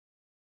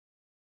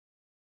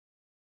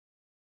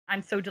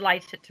I'm so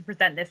delighted to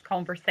present this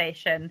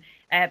conversation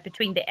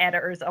between the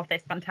editors of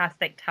this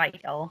fantastic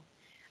title.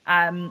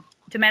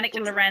 Domenico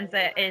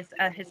Laurenza is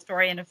a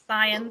historian of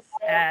science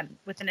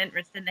with an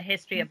interest in the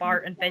history of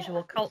art and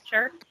visual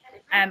culture.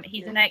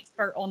 He's an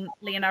expert on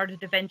Leonardo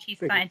da Vinci's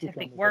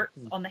scientific works,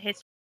 on the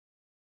history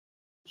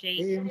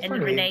in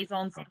the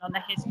Renaissance, and on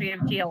the history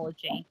of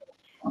geology.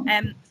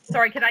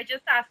 Sorry, could I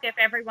just ask if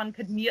everyone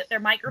could mute their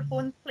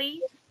microphones,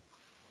 please?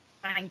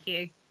 Thank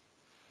you.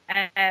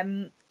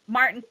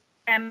 Martin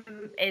Kemp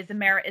is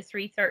Emeritus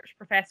Research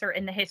Professor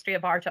in the History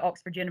of Art at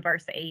Oxford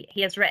University.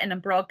 He has written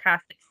and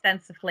broadcast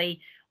extensively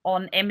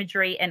on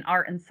imagery in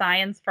art and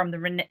science from the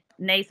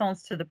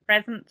Renaissance to the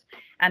present,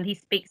 and he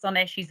speaks on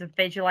issues of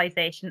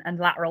visualization and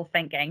lateral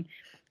thinking.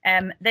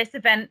 This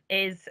event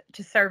is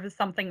to serve as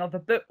something of a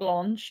book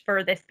launch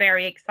for this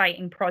very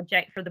exciting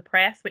project for the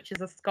press, which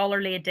is a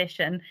scholarly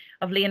edition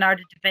of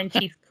Leonardo da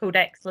Vinci's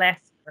Codex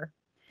Leicester.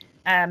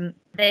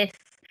 This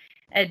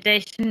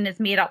edition is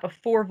made up of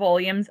 4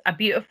 volumes, a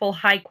beautiful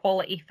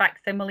high-quality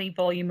facsimile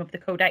volume of the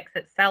Codex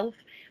itself,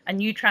 a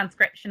new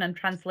transcription and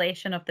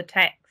translation of the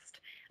text,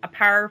 a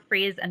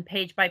paraphrase and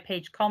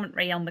page-by-page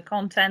commentary on the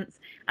contents,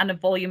 and a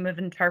volume of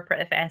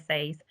interpretive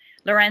essays.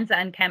 Laurenza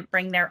and Kemp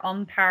bring their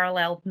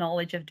unparalleled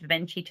knowledge of Da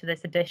Vinci to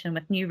this edition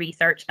with new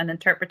research and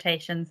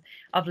interpretations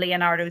of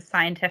Leonardo's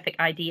scientific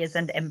ideas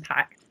and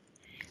impact.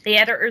 The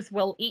editors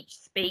will each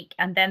speak,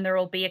 and then there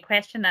will be a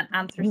question and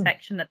answer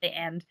section at the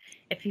end.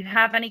 If you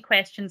have any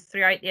questions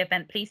throughout the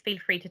event, please feel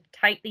free to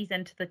type these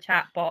into the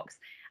chat box,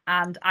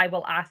 and I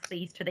will ask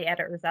these to the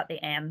editors at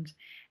the end.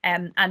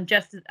 And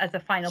just as a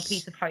final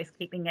piece of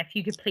housekeeping, if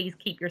you could please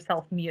keep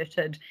yourself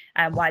muted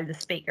while the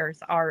speakers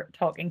are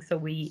talking so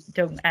we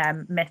don't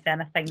miss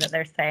anything that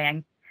they're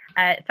saying.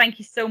 Thank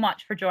you so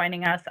much for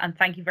joining us, and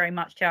thank you very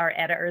much to our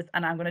editors.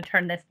 And I'm going to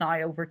turn this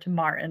now over to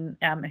Martin,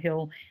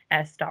 who'll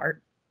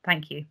start.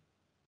 Thank you.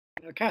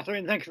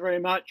 Catherine, thank you very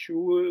much.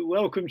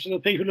 Welcome to the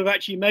people who've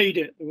actually made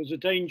it. There was a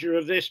danger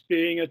of this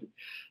being an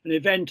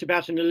event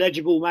about an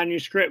illegible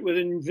manuscript with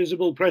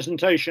invisible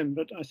presentation,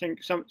 but I think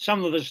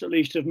some of us at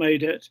least have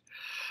made it.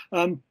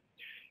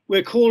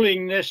 We're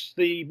calling this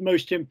the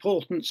most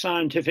important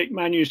scientific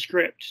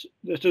manuscript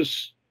that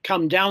has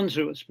come down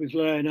to us with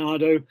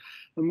Leonardo,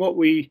 and what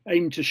we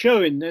aim to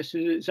show in this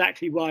is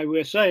exactly why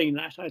we're saying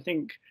that. I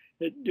think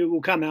it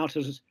will come out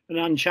as an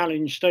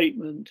unchallenged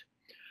statement.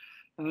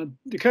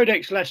 The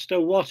Codex Leicester,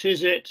 what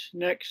is it?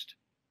 Next.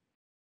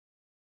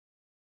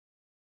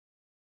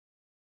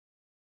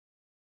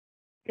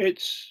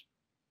 It's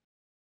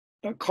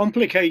a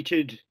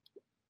complicated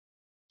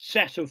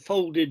set of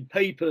folded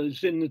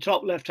papers. In the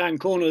top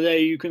left-hand corner there,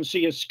 you can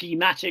see a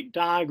schematic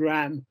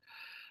diagram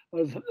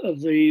of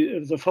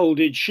the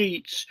folded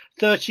sheets.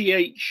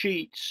 38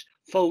 sheets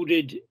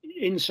folded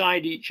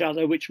inside each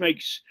other, which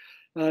makes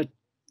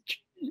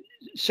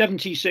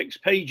 76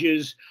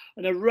 pages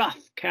and a rough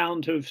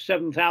count of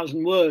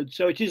 7,000 words.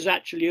 So it is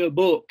actually a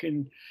book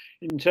in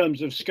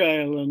terms of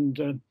scale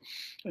and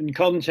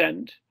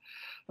content.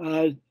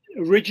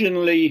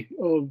 Originally,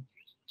 or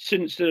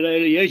since the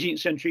early 18th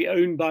century,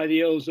 owned by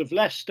the Earls of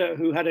Leicester,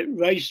 who had it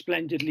very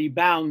splendidly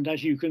bound,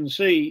 as you can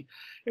see.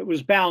 It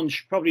was bound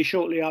probably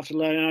shortly after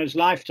Leonardo's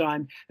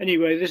lifetime.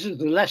 Anyway, this is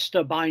the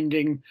Leicester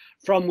binding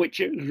from which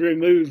it was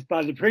removed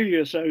by the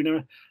previous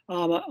owner,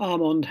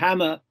 Armand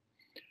Hammer.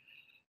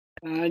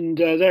 And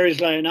there is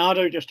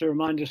Leonardo, just to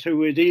remind us who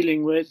we're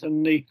dealing with.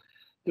 And the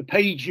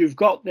page you've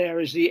got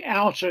there is the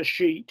outer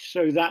sheet.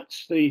 So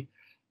that's the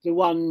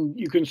one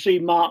you can see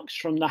marks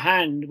from the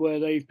hand where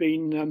they've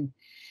been,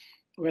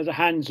 where the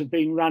hands have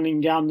been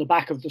running down the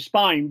back of the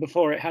spine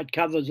before it had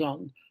covers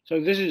on. So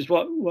this is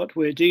what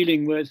we're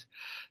dealing with.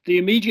 The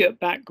immediate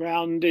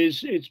background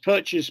is it's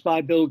purchased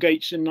by Bill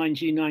Gates in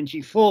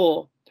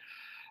 1994,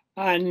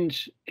 and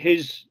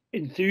his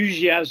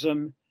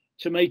enthusiasm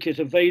to make it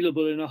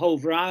available in a whole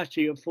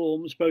variety of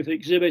forms, both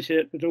exhibit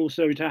it, but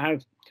also to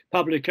have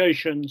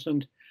publications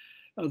and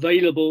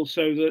available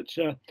so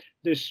that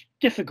this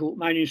difficult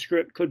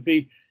manuscript could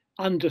be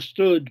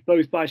understood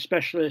both by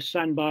specialists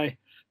and by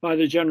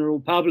the general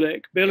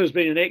public. Bill has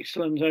been an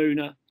excellent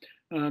owner.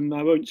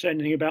 I won't say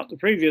anything about the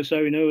previous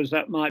owner, as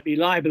that might be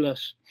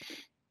libelous.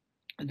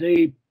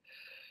 The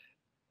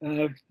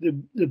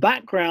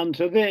background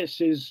to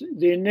this is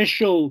the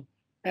initial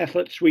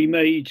efforts we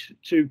made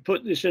to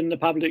put this in the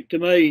public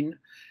domain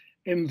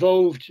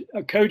involved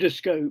a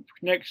codescope.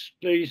 Next,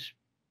 please.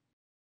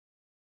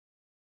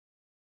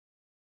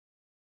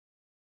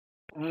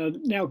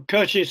 Now,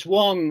 Curtis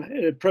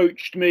Wong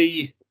approached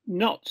me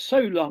not so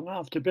long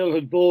after Bill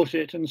had bought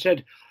it and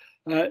said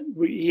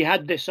he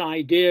had this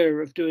idea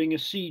of doing a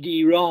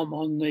CD-ROM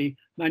on the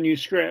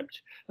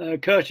manuscript.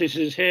 Curtis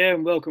is here,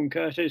 and welcome,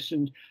 Curtis,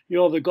 and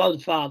you're the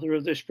godfather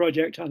of this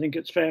project, I think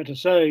it's fair to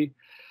say.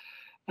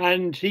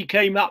 And he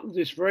came up with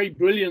this very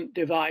brilliant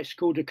device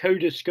called a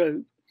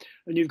codescope.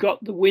 And you've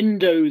got the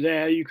window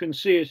there, you can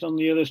see it on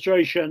the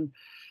illustration,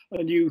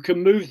 and you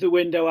can move the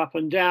window up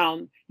and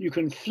down. You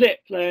can flip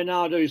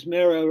Leonardo's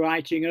mirror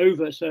writing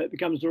over so it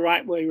becomes the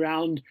right way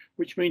round,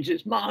 which means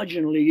it's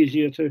marginally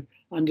easier to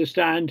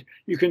understand.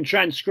 You can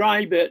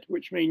transcribe it,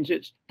 which means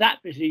it's that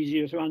bit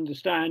easier to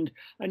understand,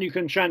 and you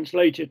can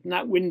translate it, and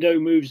that window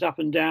moves up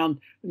and down,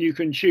 and you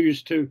can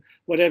choose to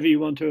whatever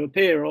you want to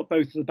appear, or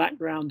both the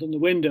background and the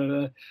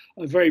window.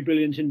 A very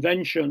brilliant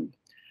invention.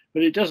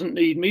 But it doesn't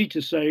need me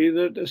to say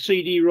that a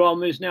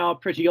CD-ROM is now a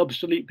pretty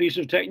obsolete piece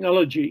of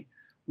technology.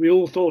 We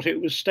all thought it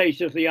was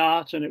state of the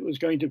art and it was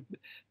going to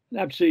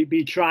absolutely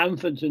be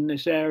triumphant in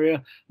this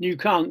area. You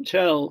can't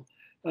tell.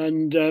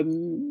 And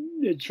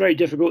it's very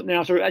difficult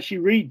now to actually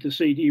read the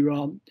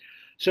CD-ROM.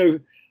 So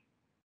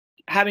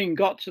having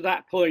got to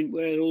that point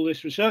where all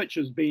this research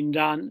has been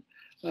done,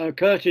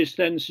 Curtis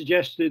then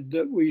suggested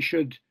that we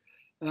should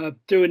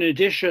do an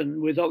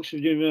edition with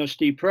Oxford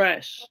University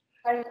Press.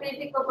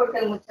 It's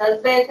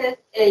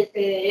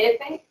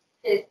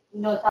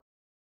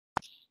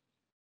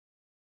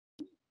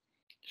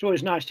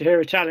always nice to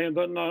hear Italian,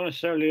 but not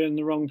necessarily in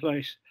the wrong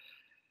place.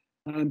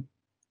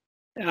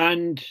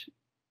 And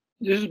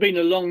this has been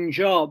a long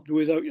job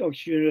with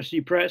Oxford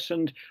University Press,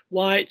 and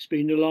why it's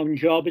been a long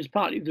job is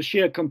partly the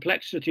sheer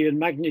complexity and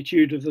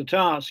magnitude of the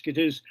task. It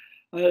is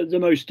the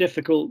most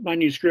difficult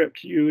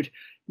manuscript you would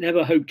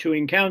never hope to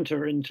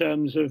encounter in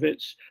terms of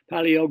its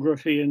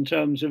paleography, in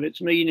terms of its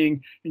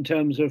meaning, in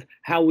terms of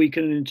how we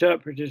can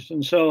interpret it,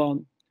 and so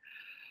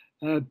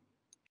on.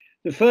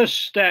 The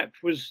first step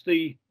was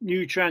the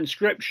new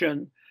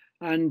transcription,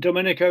 and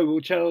Domenico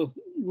will tell,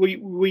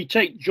 we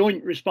take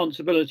joint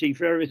responsibility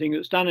for everything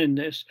that's done in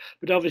this,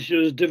 but obviously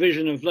there's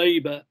division of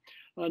labour.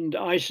 And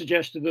I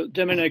suggested that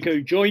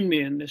Domenico join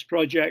me in this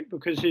project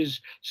because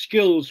his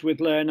skills with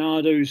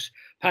Leonardo's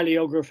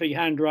paleography,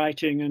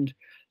 handwriting, and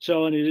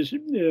so on is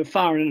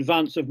far in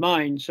advance of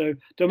mine. So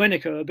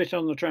Domenico, a bit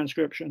on the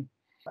transcription.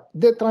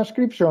 The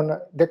transcription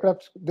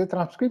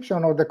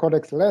of the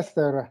Codex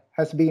Leicester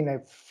has been a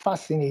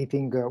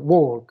fascinating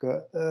work.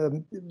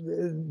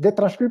 The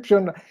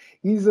transcription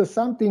is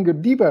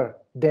something deeper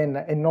than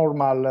a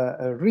normal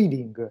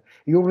reading.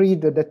 You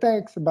read the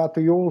text, but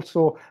you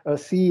also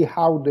see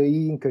how the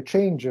ink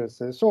changes.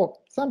 So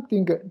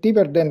something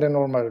deeper than the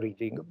normal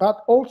reading,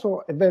 but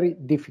also a very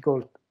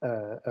difficult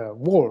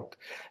work.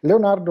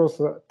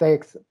 Leonardo's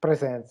text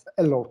presents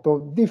a lot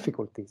of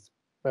difficulties.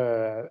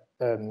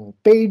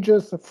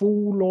 Pages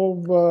full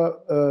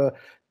of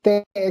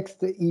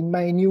text in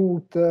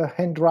minute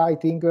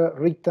handwriting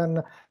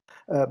written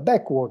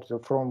backwards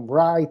from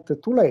right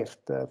to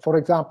left. For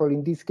example,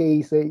 in this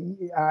case,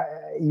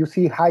 you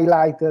see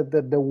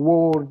highlighted the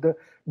word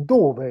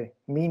dove,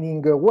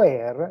 meaning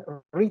where,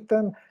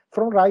 written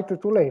from right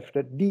to left,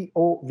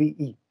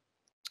 D-O-V-E.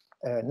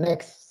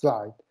 Next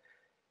slide.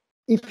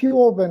 If you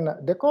open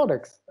the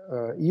codex,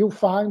 you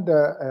find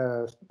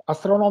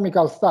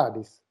astronomical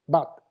studies.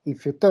 But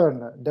if you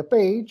turn the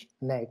page,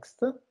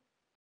 next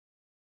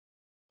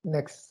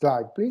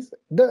slide, please,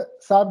 the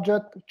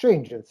subject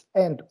changes.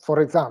 And for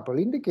example,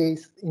 in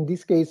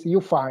this case, you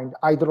find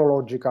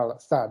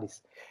hydrological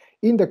studies.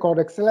 In the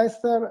Codex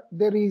Leicester,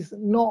 there is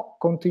no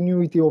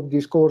continuity of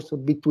discourse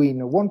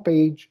between one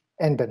page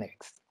and the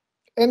next.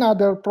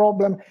 Another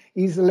problem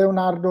is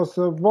Leonardo's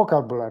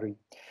vocabulary.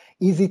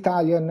 His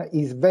Italian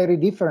is very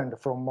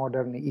different from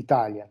modern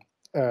Italian.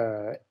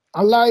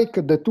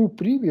 Unlike the two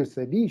previous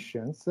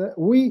editions,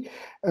 we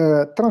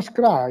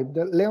transcribed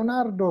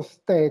Leonardo's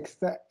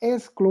text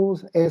as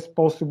close as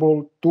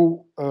possible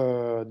to,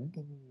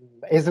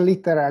 as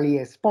literally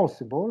as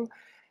possible,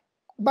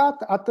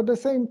 but at the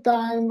same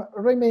time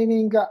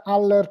remaining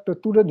alert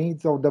to the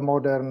needs of the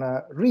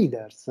modern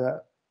readers.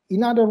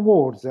 In other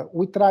words,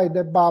 we tried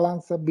a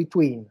balance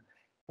between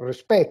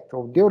respect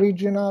of the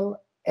original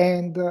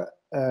and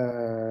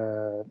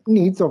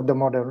needs of the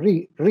modern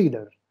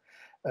reader.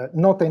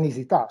 Not an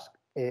easy task,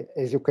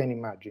 as you can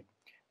imagine.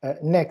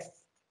 Next.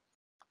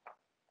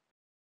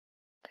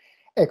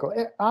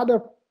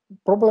 Other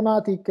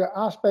problematic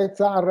aspects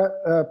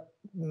are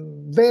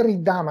very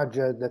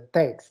damaged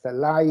text,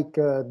 like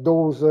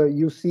those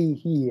you see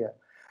here,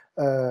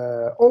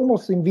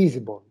 almost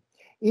invisible.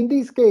 In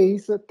this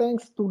case,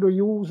 thanks to the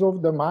use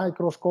of the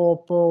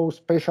microscope,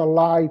 special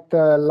light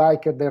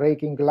like the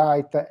raking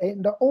light,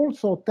 and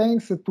also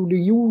thanks to the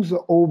use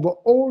of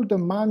all the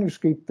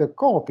manuscript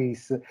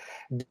copies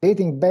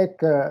dating back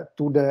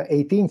to the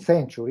 18th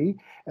century,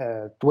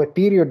 to a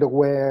period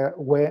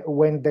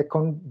when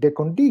the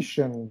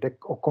condition, the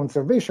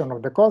conservation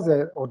of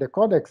the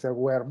codex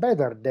were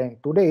better than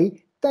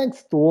today.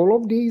 Thanks to all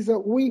of these,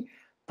 we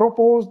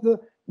proposed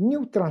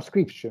new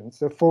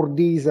transcriptions for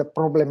these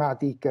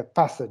problematic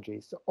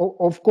passages.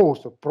 Of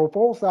course,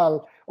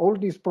 all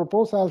these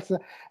proposals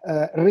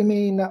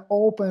remain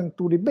open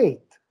to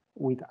debate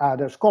with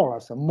other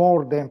scholars,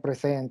 more than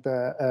present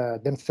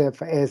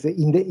themselves as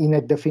in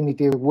a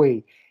definitive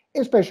way.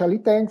 especially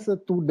thanks to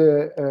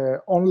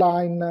the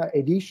online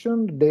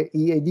edition, the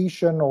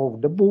e-edition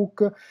of the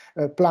book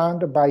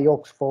planned by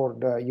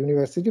Oxford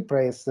University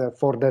Press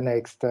for the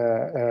next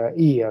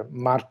year.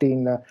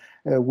 Martin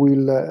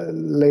will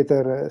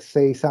later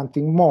say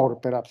something more,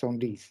 perhaps, on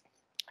this.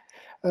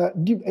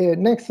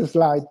 Next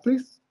slide,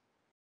 please.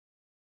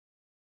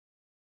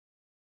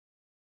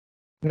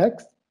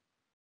 Next.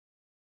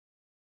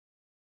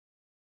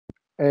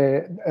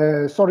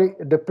 Sorry,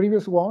 the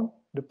previous one.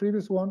 The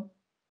previous one.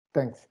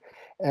 Thanks.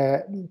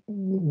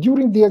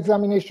 During the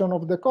examination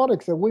of the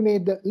codex, we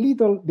made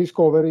little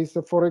discoveries.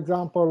 For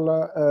example,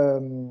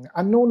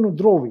 unknown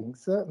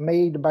drawings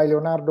made by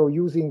Leonardo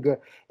using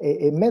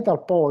a metal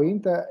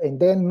point and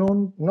then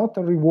not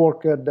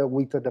reworked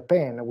with the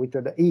pen, with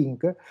the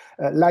ink,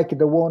 like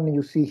the one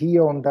you see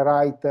here on the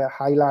right,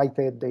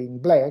 highlighted in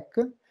black.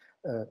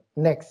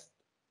 Next.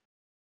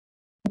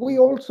 We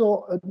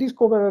also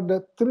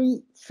discovered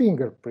 3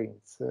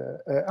 fingerprints,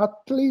 at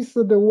least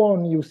the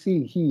one you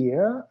see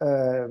here,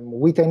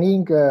 with an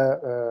ink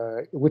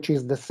which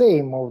is the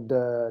same of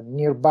the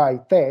nearby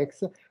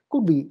text,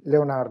 could be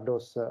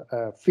Leonardo's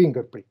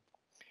fingerprint.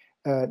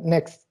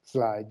 Next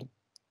slide.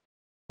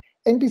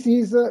 And this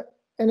is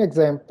an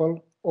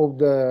example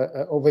of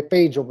a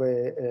page of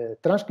a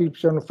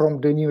transcription from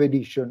the new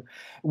edition.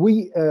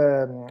 We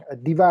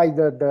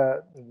divided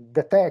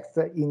the text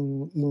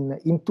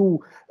into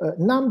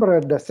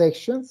numbered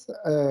sections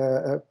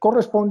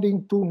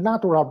corresponding to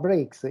natural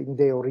breaks in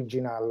the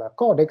original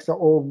codex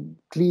or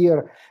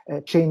clear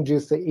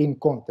changes in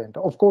content.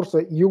 Of course,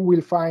 you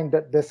will find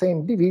the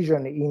same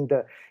division in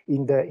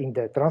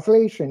the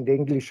translation, the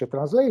English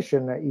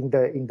translation, in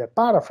the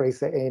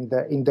paraphrase, and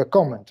in the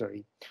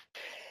commentary.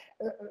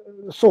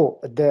 So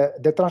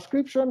the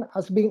transcription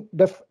has been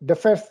the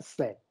first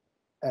step.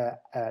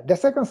 The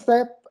second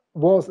step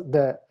was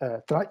the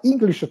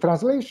English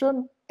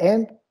translation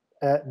and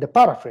the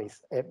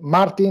paraphrase.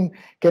 Martin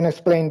can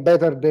explain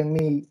better than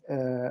me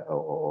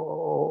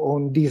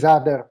on these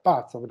other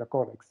parts of the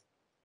codex.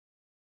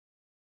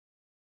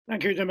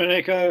 Thank you,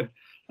 Domenico.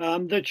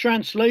 The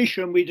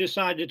translation, we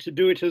decided to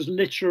do it as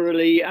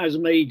literally as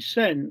made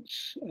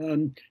sense,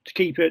 to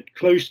keep it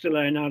close to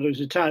Leonardo's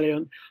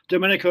Italian.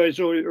 Domenico has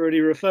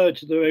already referred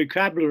to the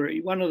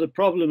vocabulary. One of the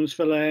problems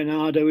for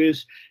Leonardo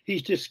is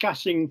he's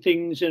discussing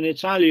things in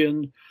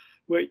Italian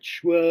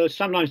which were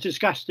sometimes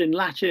discussed in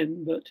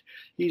Latin, but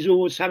he's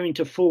always having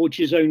to forge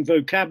his own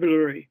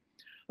vocabulary.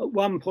 At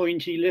one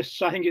point he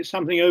lists, I think it's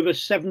something over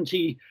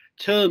 70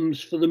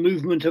 terms for the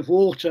movement of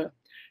water.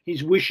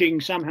 He's wishing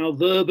somehow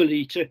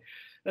verbally to,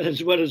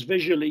 as well as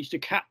visually, to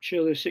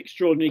capture this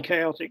extraordinary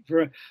chaotic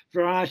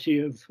variety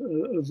of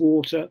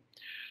water.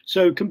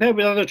 So compared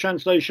with other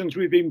translations,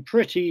 we've been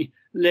pretty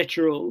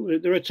literal.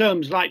 There are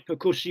terms like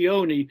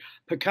percussioni,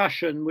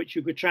 percussion, which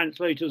you could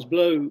translate as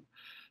blow.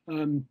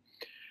 And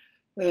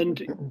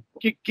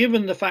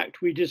given the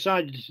fact we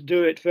decided to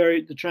do it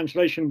the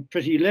translation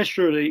pretty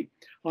literally,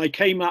 I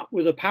came up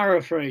with a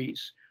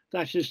paraphrase.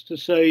 That is to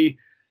say,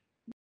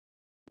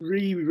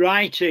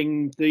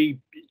 rewriting the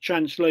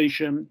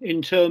translation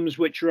in terms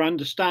which are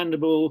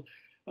understandable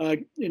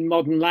in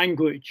modern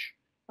language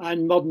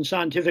and modern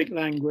scientific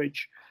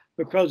language,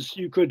 because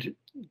you could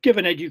give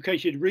an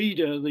educated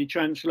reader the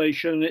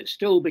translation and it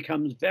still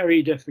becomes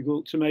very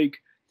difficult to make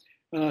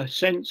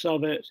sense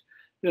of it.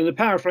 And the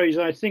paraphrase,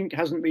 I think,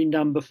 hasn't been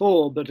done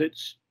before, but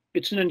it's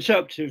an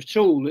interpretive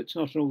tool. It's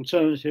not an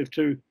alternative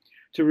to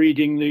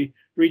reading the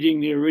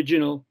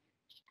original.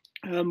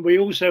 We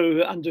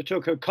also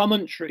undertook a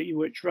commentary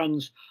which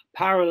runs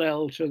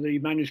parallel to the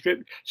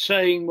manuscript,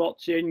 saying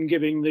what's in,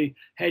 giving the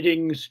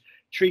headings,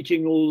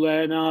 treating all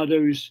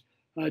Leonardo's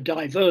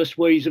diverse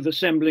ways of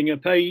assembling a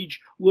page,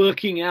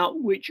 working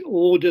out which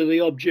order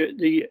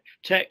the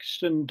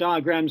text and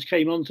diagrams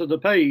came onto the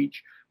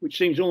page, which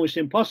seems almost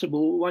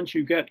impossible. Once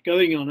you get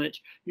going on it,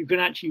 you can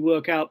actually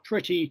work out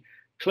pretty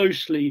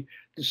closely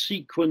the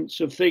sequence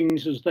of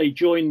things as they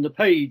join the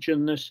page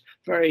in this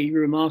very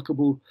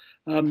remarkable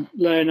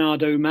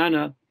Leonardo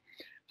manner.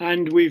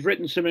 And we've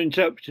written some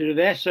interpretative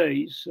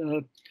essays.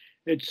 You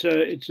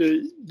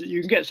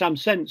can get some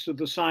sense of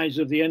the size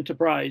of the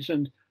enterprise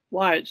and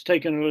why it's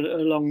taken a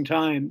long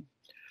time.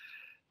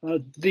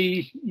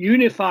 The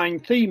unifying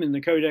theme in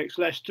the Codex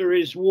Leicester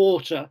is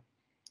water.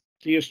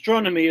 The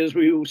astronomy, as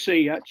we will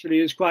see, actually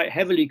is quite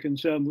heavily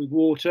concerned with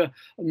water,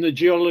 and the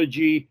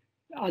geology,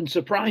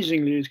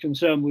 unsurprisingly, is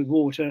concerned with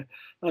water.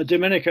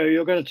 Domenico,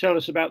 you're going to tell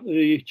us about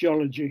the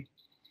geology.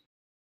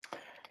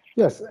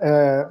 Yes,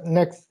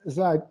 next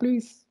slide,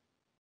 please.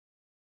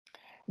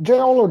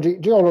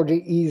 Geology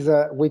is,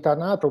 with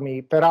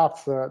anatomy,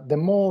 perhaps the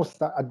most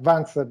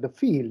advanced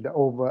field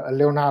of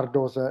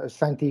Leonardo's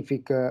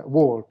scientific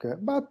work,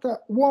 but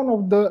one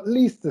of the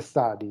least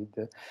studied.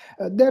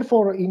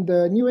 Therefore, in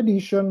the new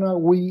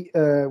edition, we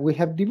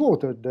have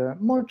devoted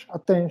much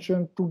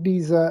attention to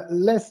this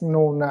less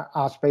known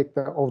aspect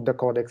of the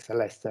Codex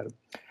Leicester.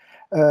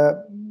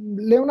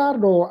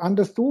 Leonardo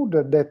understood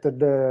that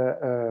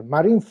the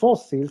marine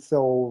fossils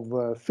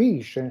of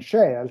fish and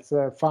shells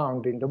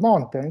found in the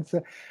mountains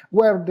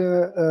were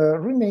the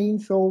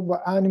remains of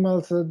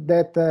animals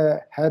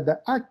that had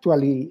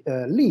actually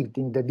lived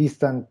in the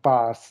distant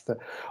past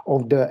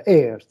of the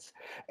earth,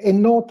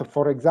 and not,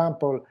 for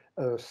example,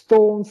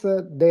 stones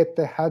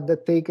that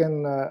had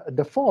taken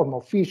the form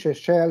of fish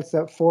shells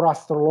for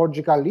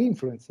astrological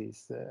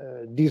influences.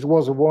 This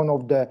was one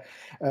of the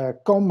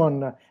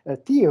common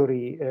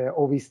theory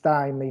of his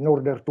time in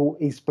order to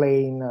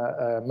explain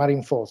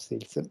marine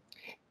fossils.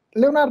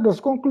 Leonardo's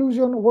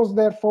conclusion was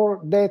therefore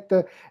that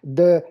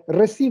the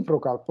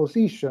reciprocal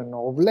position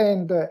of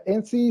land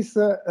and seas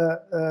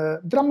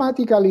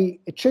dramatically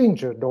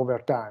changed over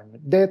time,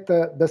 that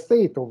the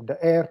state of the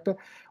earth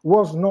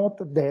was not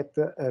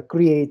that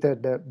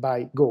created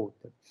by God.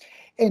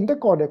 And the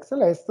Codex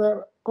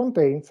Leicester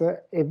contains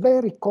a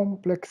very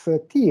complex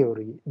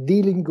theory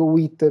dealing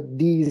with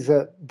these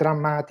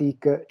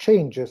dramatic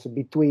changes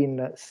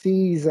between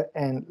seas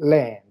and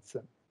lands.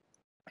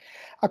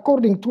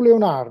 According to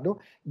Leonardo,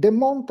 the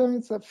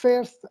mountains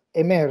first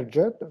emerged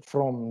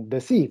from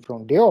the sea,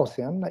 from the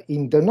ocean,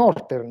 in the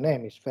northern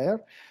hemisphere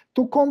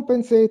to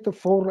compensate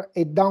for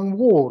a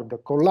downward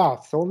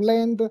collapse of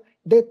land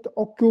that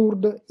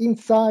occurred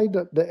inside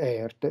the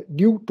earth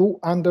due to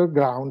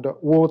underground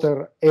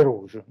water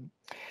erosion.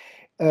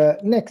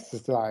 Next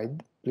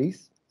slide,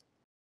 please.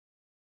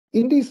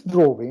 In this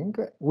drawing,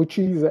 which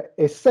is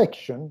a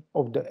section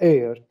of the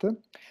earth,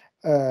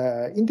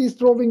 in this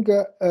drawing,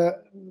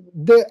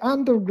 the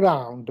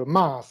underground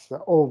mass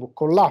of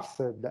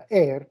collapsed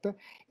earth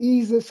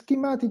is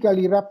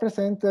schematically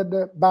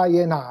represented by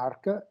an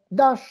arc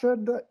dashed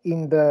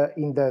in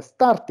the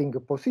starting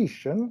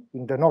position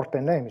in the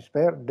northern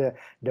hemisphere.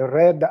 The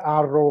red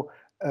arrow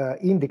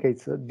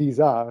indicates this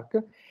arc,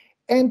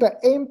 and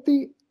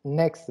empty.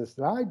 Next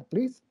slide,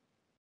 please.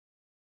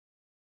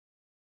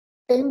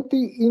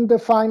 Empty in the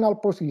final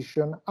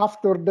position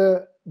after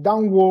the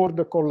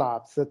downward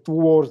collapse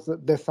towards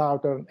the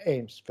southern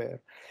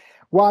hemisphere,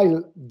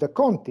 while the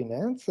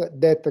continents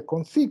that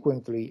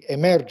consequently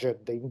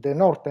emerged in the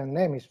northern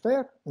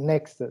hemisphere,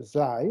 next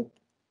slide,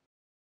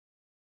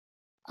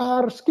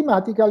 are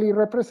schematically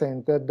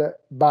represented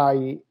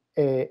by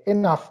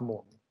an half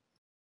moon.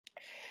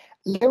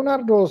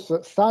 Leonardo's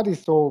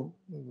studies of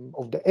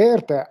the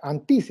Earth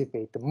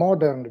anticipate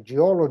modern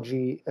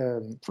geology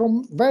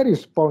from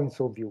various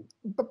points of view.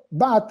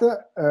 But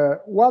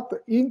what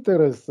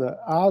interests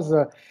us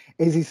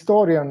as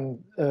historians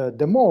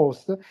the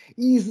most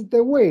is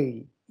the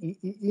way,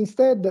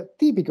 instead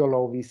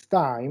typical of his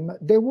time,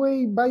 the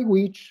way by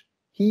which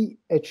he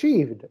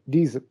achieved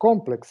this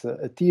complex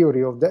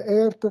theory of the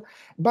Earth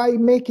by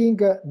making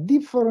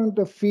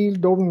different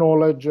fields of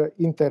knowledge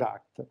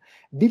interact.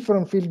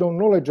 Different field of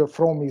knowledge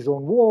from his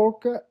own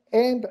work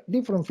and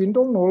different field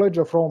of knowledge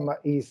from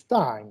his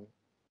time.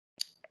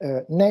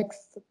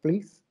 Next,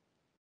 please.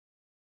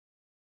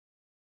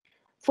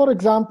 For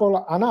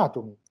example,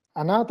 anatomy.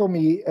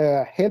 Anatomy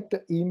helped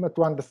him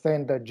to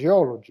understand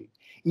geology.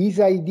 His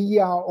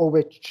idea of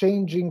a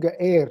changing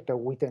earth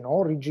with an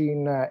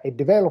origin, a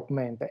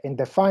development, and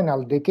a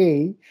final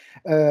decay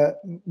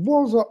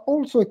was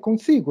also a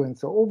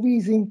consequence of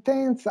his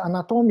intense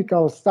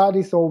anatomical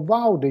studies of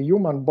how the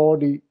human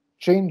body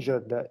changed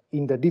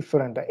in the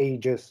different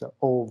ages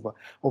of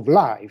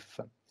life.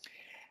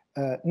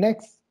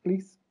 Next,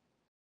 please.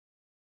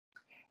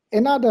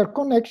 Another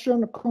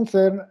connection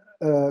concerns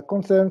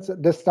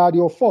the study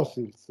of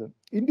fossils.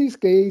 In this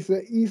case,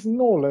 his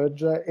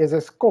knowledge as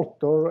a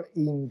sculptor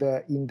in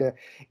the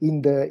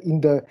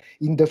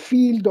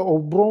field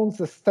of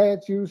bronze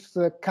statues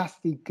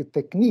casting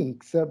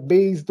techniques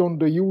based on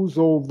the use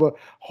of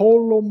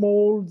hollow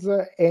molds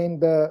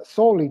and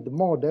solid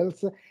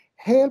models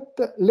helped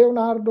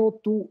Leonardo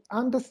to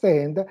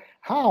understand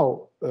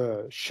how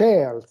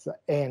shells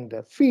and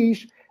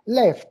fish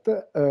left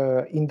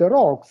in the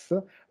rocks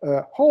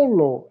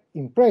hollow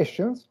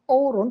impressions,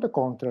 or on the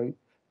contrary,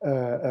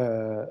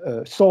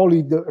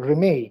 solid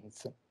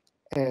remains.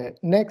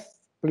 Next,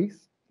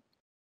 please.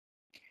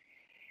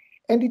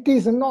 And it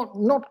is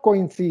not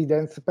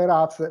coincidence,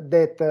 perhaps,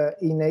 that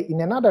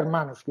in another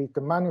manuscript,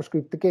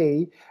 Manuscript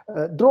K,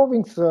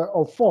 drawings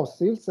of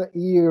fossils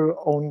here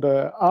on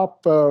the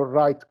upper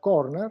right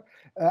corner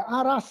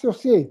are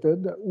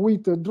associated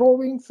with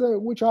drawings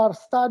which are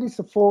studies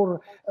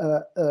for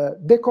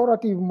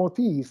decorative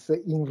motifs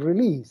in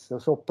reliefs,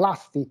 so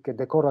plastic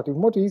decorative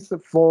motifs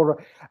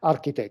for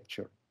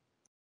architecture.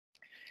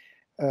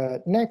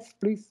 Next,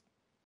 please.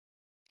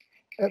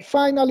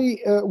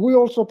 Finally, we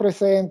also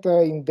present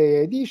in the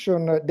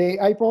edition the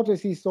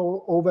hypothesis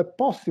of a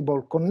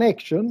possible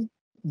connection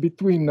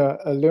between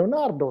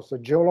Leonardo's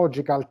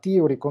geological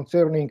theory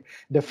concerning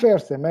the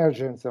first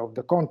emergence of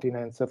the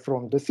continents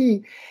from the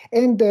sea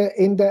and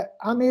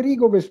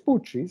Amerigo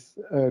Vespucci's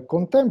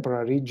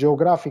contemporary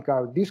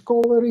geographical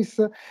discoveries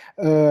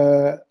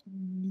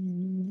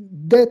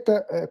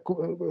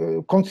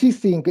that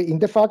consisting in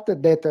the fact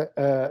that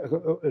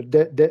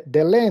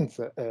the lands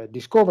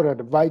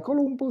discovered by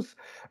Columbus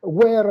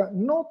were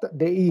not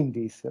the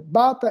Indies,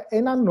 but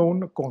an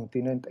unknown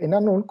continent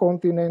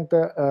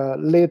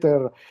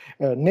later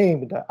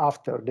named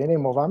after the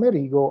name of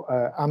Amerigo,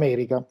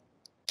 America.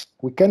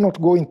 We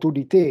cannot go into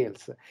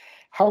details.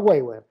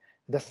 However,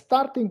 the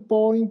starting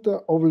point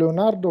of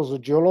Leonardo's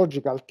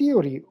geological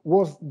theory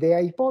was the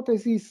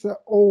hypothesis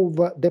of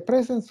the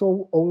presence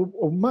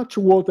of much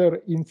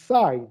water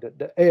inside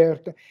the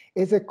Earth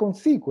as a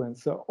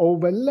consequence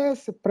of a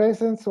less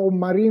presence of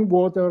marine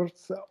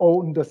waters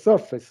on the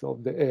surface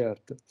of the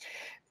Earth.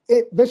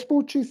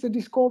 Vespucci's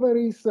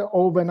discoveries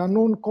of an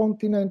unknown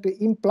continent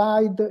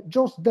implied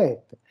just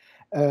that,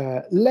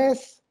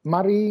 less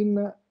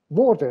marine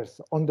waters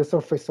on the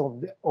surface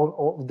of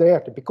the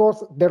Earth,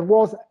 because there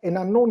was an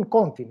unknown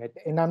continent,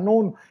 an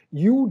unknown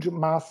huge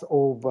mass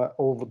of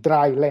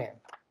dry land.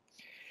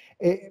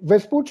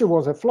 Vespucci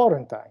was a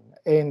Florentine,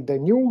 and the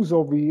news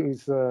of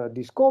his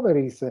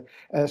discoveries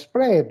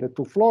spread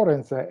to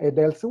Florence and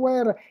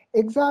elsewhere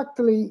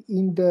exactly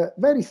in the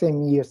very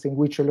same years in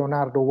which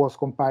Leonardo was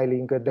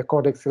compiling the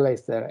Codex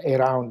Leicester,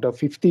 around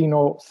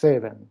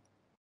 1507.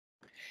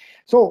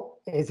 So,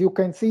 as you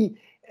can see,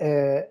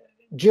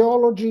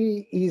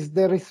 geology is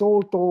the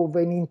result of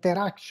an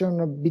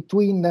interaction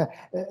between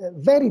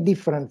very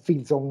different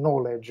fields of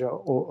knowledge,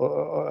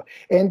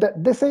 and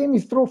the same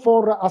is true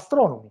for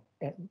astronomy.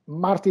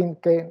 Martin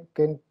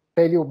can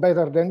tell you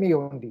better than me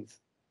on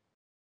this.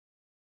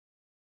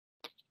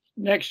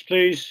 Next,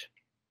 please.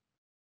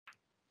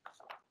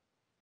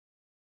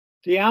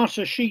 The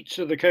outer sheets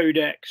of the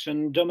Codex,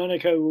 and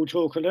Domenico will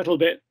talk a little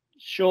bit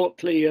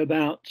shortly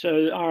about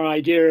our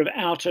idea of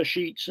outer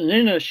sheets and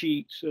inner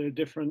sheets,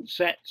 different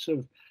sets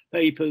of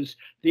papers.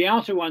 The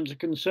outer ones are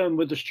concerned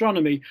with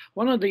astronomy.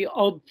 One of the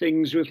odd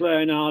things with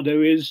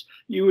Leonardo is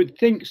you would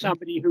think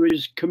somebody who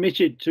is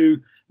committed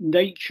to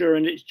nature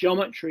and its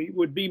geometry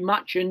would be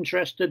much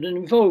interested and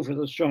involved with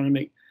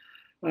astronomy.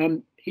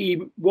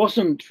 He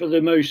wasn't for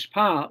the most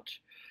part.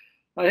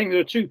 I think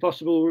there are two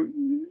possible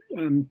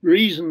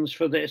reasons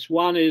for this.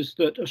 One is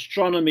that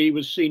astronomy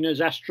was seen as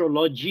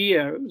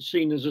astrologia, it was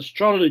seen as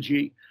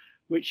astrology,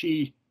 which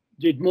he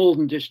did more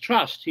than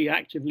distrust, he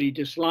actively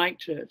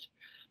disliked it.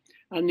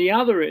 And the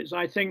other is,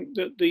 I think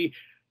that the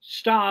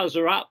stars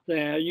are up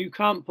there, you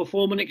can't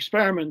perform an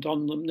experiment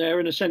on them.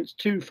 They're in a sense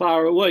too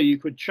far away. You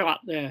could chart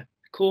their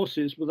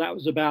courses, but that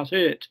was about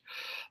it.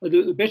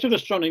 The bit of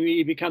astronomy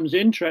he becomes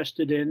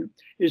interested in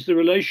is the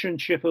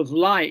relationship of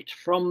light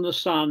from the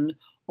sun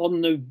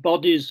on the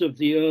bodies of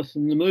the Earth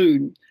and the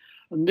Moon.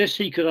 And this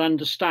he could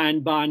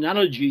understand by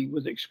analogy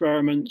with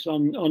experiments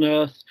on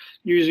Earth,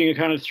 using a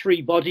kind of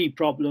three-body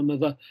problem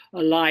of a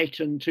light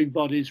and two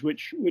bodies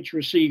which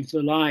receive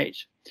the light.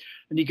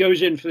 And he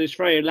goes in for this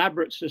very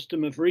elaborate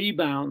system of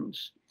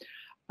rebounds.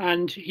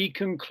 And he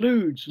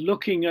concludes,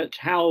 looking at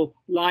how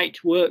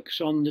light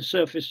works on the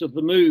surface of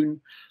the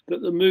Moon,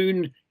 that the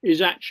Moon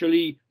is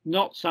actually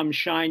not some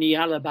shiny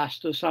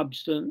alabaster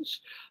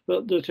substance,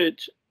 but that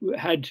it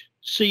had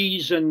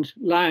seas and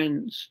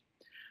lands.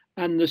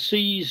 And the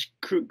seas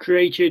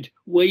created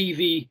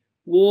wavy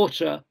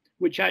water,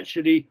 which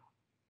actually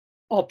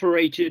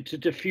operated to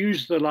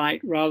diffuse the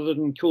light rather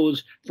than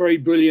cause very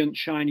brilliant,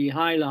 shiny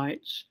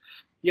highlights.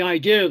 The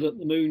idea that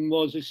the Moon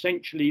was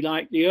essentially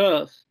like the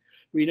Earth.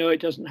 We know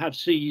it doesn't have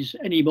seas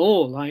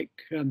anymore like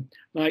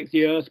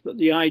the Earth, but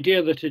the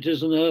idea that it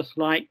is an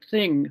Earth-like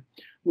thing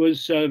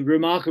was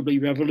remarkably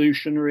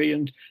revolutionary,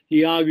 and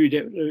he argued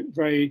it at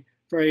very,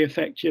 very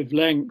effective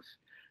length.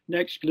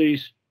 Next,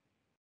 please.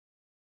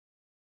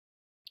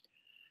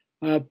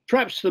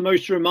 Perhaps the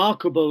most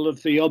remarkable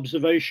of the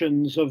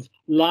observations of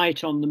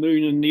light on the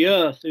Moon and the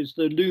Earth is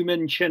the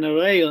lumen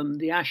cinereum,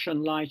 the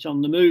ashen light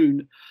on the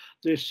Moon,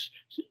 this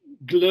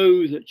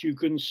glow that you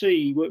can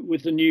see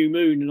with the new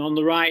moon. And on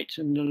the right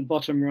and the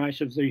bottom right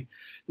of the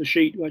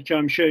sheet, which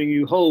I'm showing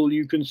you whole,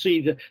 you can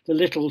see the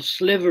little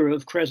sliver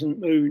of crescent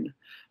moon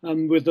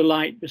with the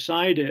light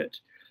beside it.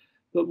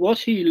 But what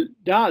he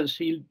does,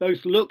 he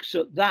both looks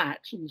at that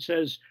and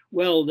says,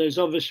 well, there's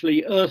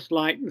obviously Earth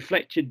light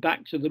reflected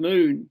back to the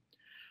moon.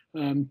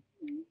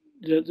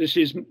 This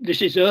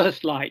is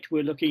Earth light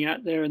we're looking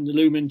at there in the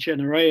lumen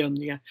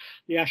cinereum,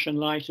 the ashen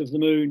light of the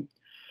moon.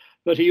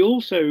 But he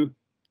also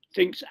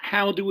thinks,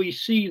 how do we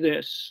see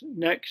this?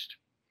 Next.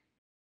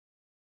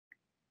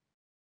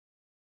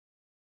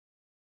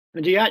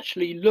 And he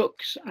actually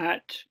looks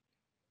at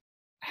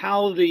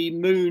how the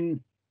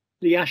moon,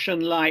 the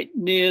ashen light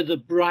near the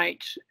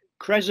bright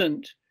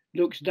crescent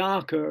looks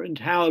darker, and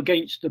how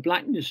against the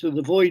blackness of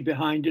the void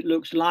behind it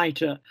looks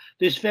lighter.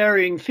 This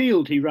varying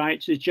field, he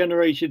writes, is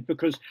generated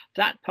because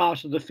that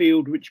part of the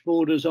field which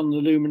borders on the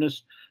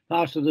luminous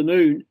part of the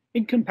moon,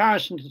 in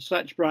comparison to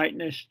such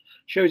brightness,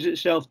 shows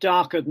itself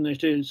darker than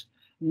it is.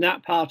 And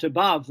that part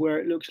above, where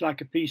it looks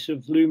like a piece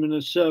of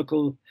luminous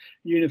circle,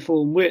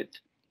 uniform width,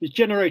 is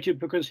generated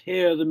because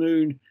here the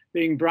moon,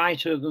 being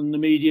brighter than the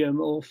medium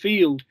or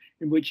field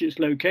in which it's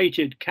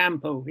located,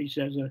 campo, he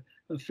says,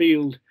 a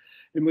field,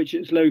 in which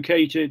it's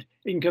located,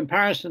 in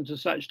comparison to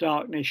such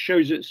darkness,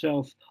 shows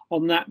itself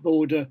on that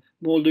border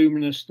more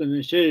luminous than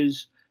it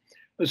is.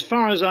 As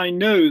far as I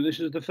know, this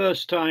is the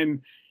first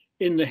time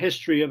in the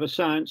history of a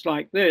science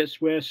like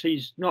this where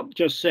he's not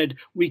just said,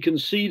 we can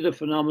see the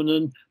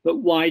phenomenon, but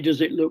why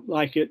does it look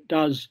like it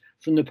does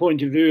from the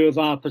point of view of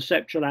our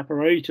perceptual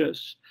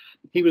apparatus?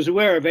 He was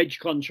aware of edge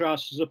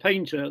contrast as a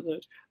painter,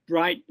 that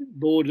bright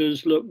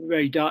borders look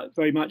very dark,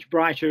 very much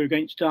brighter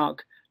against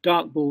dark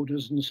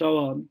borders and so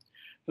on.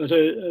 But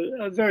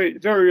a very,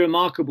 very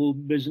remarkable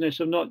business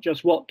of not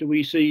just what do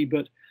we see,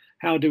 but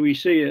how do we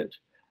see it.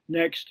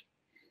 Next.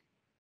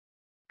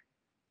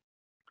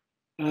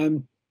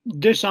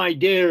 This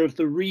idea of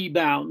the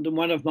rebound, and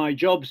one of my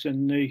jobs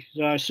I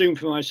assumed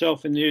for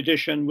myself in the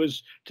edition,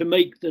 was to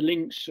make the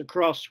links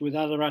across with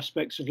other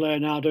aspects of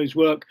Leonardo's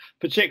work,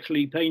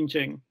 particularly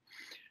painting.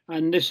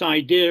 And this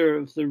idea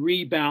of the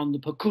rebound, the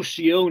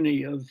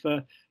percussione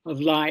of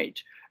light.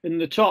 In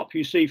the top,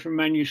 you see from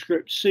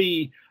manuscript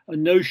C, a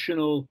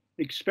notional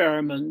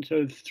experiment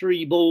of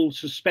 3 balls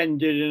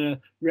suspended in a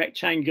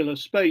rectangular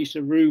space,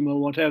 a room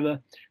or whatever,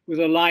 with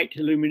a light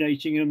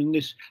illuminating them, and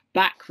this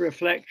back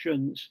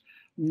reflections.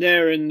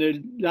 There in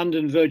the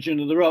London Virgin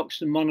of the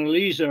Rocks and Mona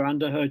Lisa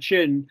under her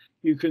chin,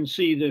 you can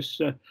see this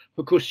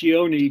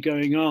percussione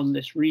going on,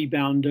 this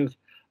rebound of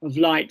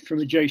light from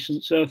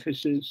adjacent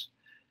surfaces.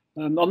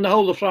 On the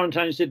whole, the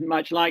Florentines didn't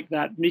much like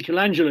that.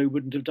 Michelangelo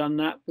wouldn't have done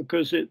that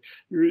because it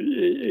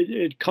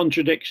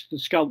contradicts the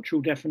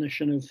sculptural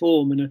definition of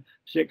form in a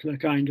particular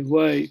kind of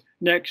way.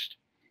 Next.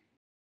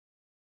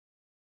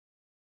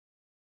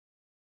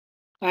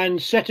 And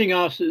setting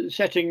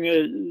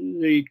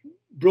the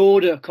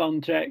broader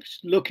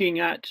context,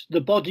 looking at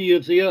the body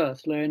of the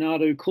earth.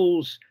 Leonardo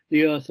calls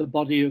the earth a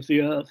body of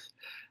the earth,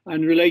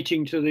 and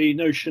relating to the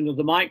notion of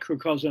the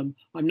microcosm.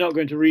 I'm not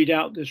going to read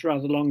out this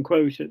rather long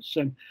quote,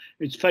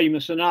 it's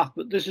famous enough,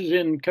 but this is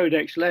in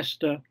Codex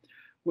Leicester,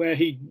 where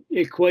he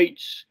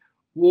equates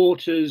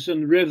waters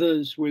and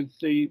rivers with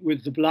the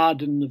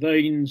blood and the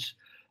veins,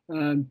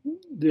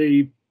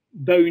 the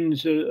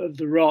bones of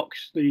the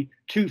rocks, the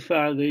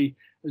tufa,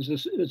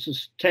 as a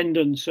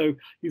tendon. So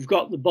you've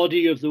got the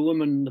body of the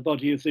woman and the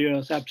body of the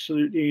earth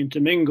absolutely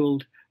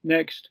intermingled.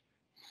 Next.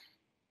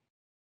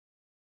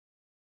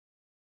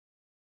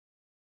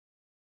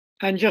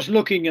 And just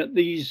looking at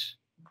these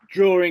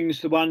drawings,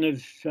 the one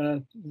of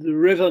the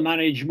river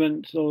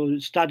management, or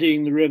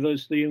studying the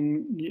rivers, the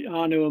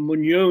Arno and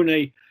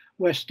Mugnone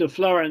west of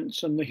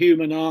Florence, and the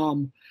human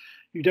arm,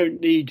 you don't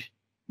need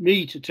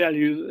me to tell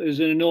you there's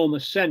an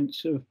enormous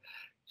sense of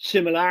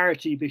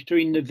similarity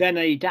between the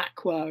venae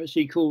d'aqua, as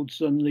he calls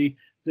them, the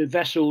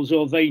vessels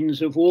or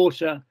veins of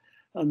water,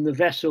 and the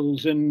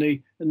vessels in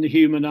the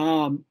human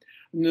arm.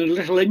 And the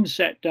little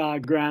inset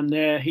diagram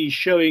there, he's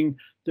showing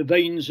the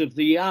veins of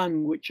the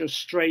young, which are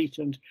straight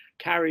and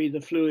carry the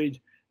fluid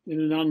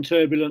in an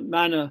unturbulent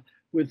manner,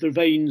 with the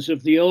veins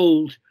of the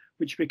old,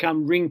 which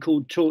become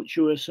wrinkled,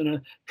 tortuous, and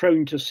are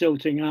prone to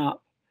silting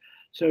up.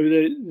 So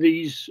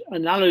these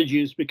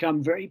analogies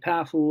become very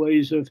powerful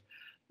ways of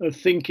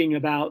thinking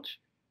about.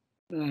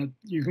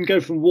 You can go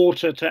from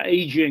water to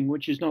aging,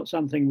 which is not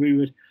something we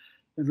would,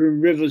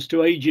 from rivers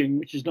to aging,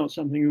 which is not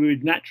something we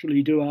would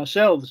naturally do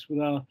ourselves with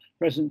our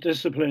present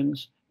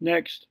disciplines.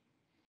 Next.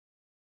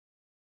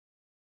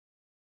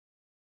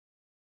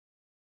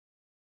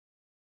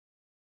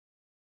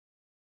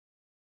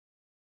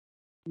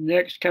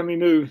 Next, can we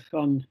move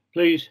on,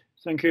 please?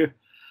 Thank you.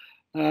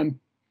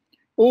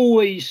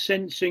 Always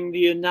sensing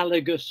the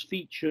analogous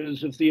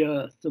features of the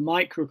earth, the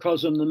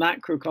microcosm, the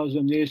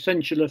macrocosm, the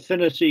essential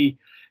affinity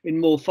in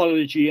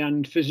morphology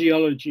and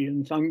physiology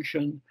and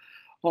function.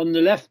 On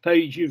the left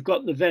page, you've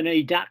got the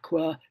venae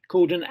d'aqua,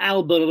 called an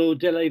albero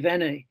delle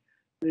vene,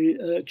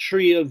 the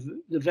tree of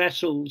the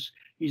vessels.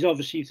 He's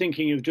obviously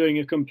thinking of doing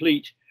a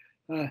complete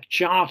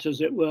chart, as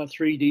it were,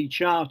 3D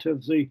chart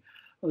of the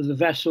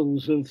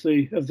vessels of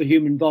the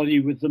human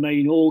body with the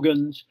main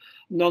organs.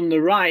 And on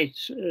the right,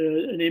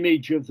 an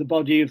image of the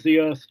body of the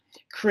earth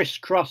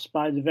crisscrossed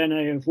by the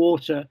venae of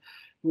water.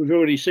 We've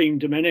already seen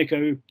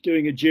Domenico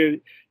doing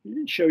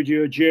showed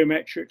you a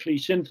geometrically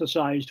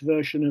synthesized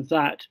version of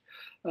that.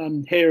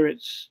 Here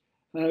it's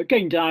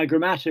again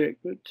diagrammatic,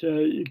 but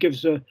it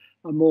gives a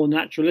more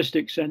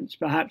naturalistic sense,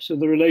 perhaps, of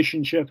the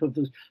relationship of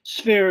the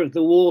sphere of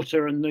the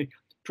water and the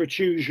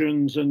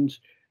protrusions and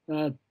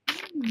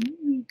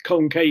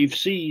concave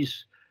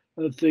seas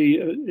of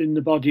in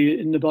the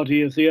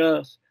body of the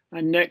earth.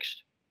 And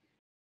next.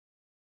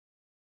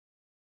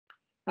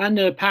 And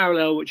a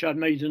parallel which I've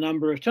made a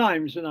number of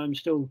times and I'm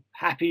still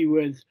happy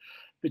with,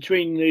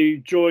 between the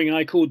drawing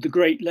I called the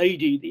Great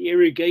Lady, the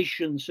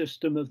irrigation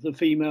system of the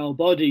female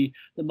body,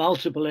 the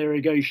multiple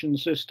irrigation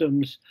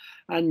systems,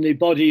 and the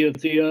body of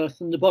the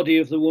earth and the body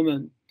of the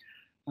woman.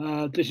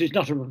 This is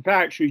not a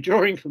preparatory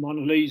drawing for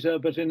Mona Lisa,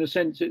 but in a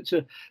sense it's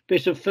a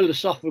bit of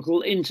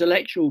philosophical,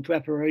 intellectual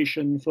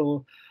preparation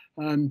for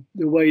the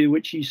way in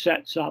which he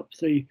sets up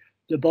the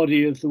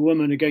body of the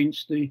woman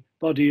against the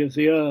body of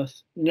the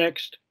earth.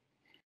 Next.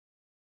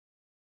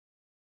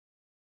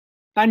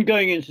 and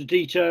going into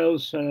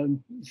details,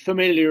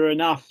 familiar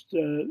enough,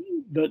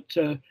 but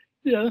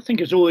I think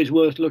it's always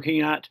worth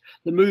looking at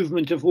the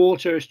movement of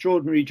water,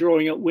 extraordinary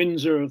drawing at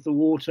Windsor of the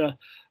water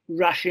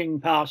rushing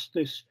past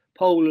this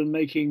pole and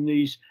making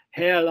these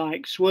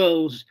hair-like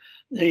swirls,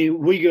 the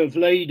wig of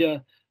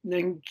Leda, and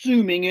then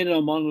zooming in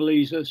on Mona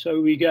Lisa, so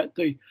we get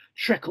the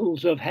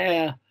trickles of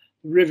hair,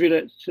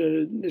 rivulets,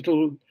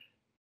 little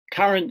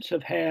currents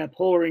of hair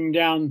pouring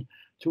down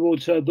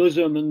towards her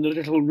bosom, and the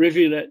little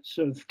rivulets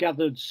of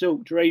gathered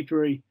silk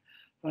drapery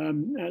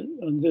on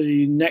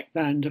the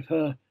neckband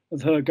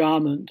of her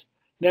garment.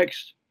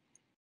 Next.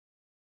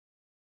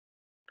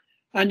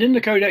 And in the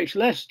Codex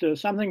Leicester,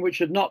 something which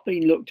had not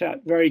been looked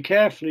at very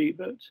carefully,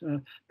 but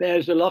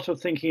bears a lot of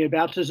thinking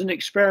about, is an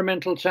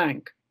experimental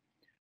tank.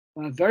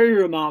 Very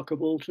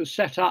remarkable to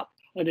set up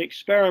an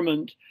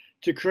experiment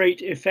to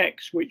create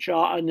effects which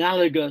are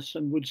analogous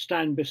and would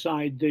stand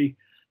beside the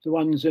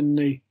ones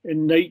in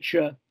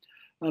nature.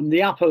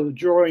 The upper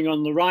drawing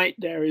on the right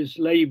there is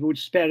labeled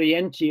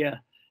Sperientia,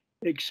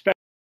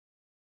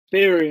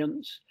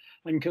 experience,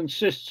 and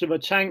consists of a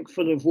tank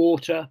full of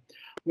water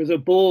with a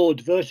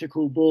board,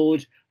 vertical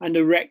board, and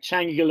a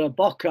rectangular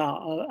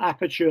bocca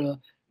aperture.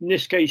 In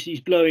this case, he's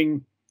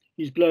blowing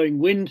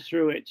wind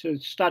through it to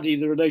study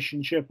the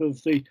relationship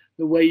of the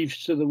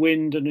waves to the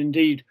wind, and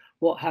indeed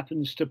what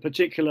happens to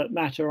particulate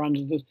matter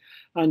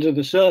under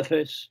the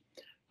surface.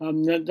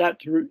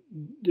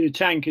 The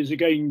tank is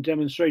again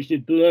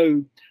demonstrated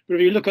below. But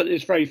if you look at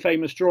this very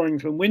famous drawing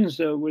from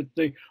Windsor with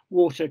the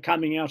water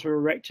coming out of a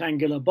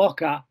rectangular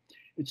bocca,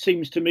 it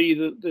seems to me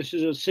that this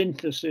is a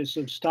synthesis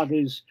of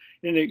studies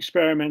in an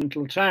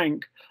experimental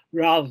tank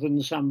rather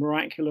than some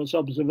miraculous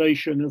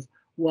observation of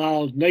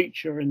wild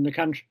nature in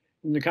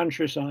the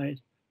countryside.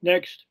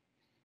 Next.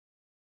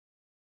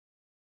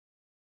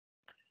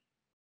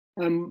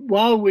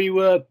 While we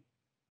were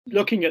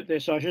looking at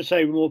this, I should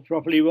say more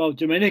properly, while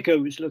Domenico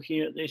was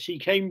looking at this, he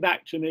came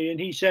back to me and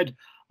he said,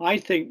 I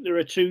think there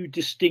are two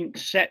distinct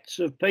sets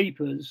of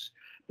papers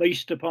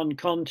based upon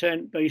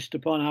content, based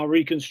upon our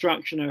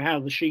reconstruction of how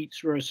the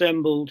sheets were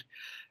assembled,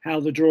 how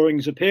the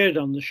drawings appeared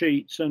on the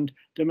sheets. And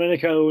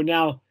Domenico will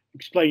now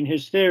explain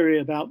his theory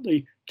about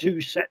the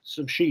two sets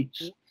of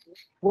sheets.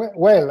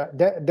 Well,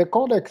 the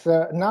codex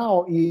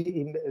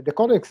the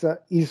codex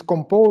is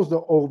composed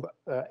of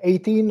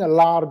 18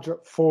 large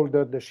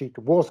folded sheets.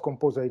 Was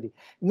composed of 18.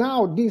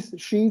 Now these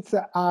sheets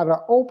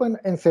are open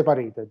and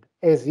separated,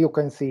 as you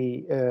can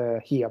see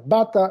here.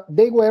 But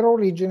they were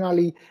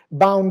originally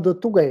bound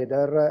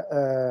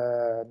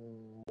together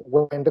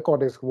when the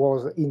codex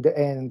was in the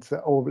hands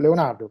of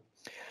Leonardo.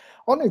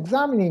 On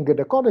examining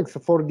the codex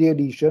for the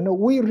edition,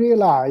 we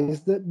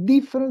realized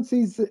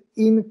differences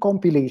in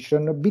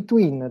compilation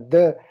between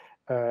the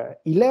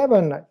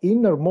 11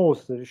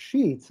 innermost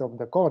sheets of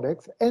the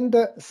codex and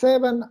the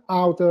 7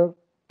 outer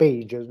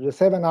pages, the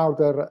 7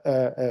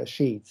 outer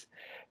sheets.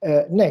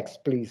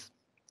 Next, please.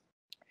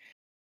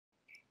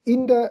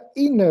 In the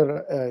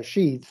inner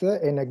sheets,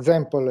 an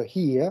example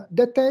here,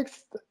 the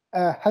text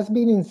has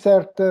been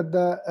inserted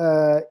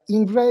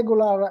in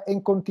regular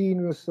and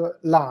continuous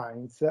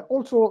lines.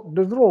 Also,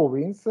 the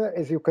drawings,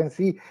 as you can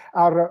see,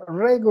 are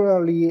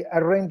regularly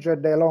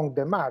arranged along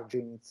the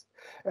margins.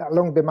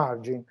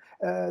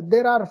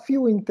 There are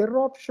few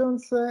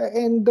interruptions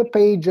and the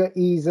page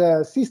is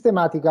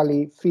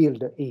systematically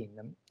filled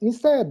in.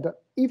 Instead,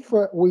 if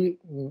we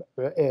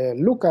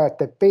look at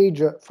the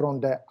page from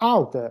the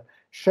outer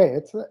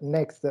sheets,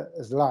 next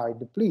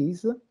slide,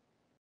 please,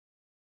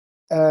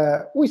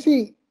 we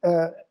see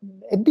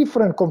a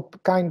different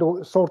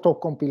sort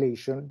of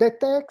compilation. The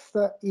text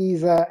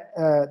is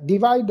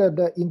divided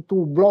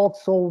into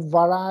blocks of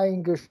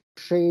varying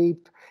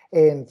shape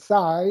and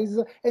size,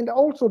 and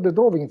also the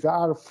drawings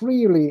are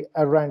freely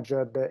arranged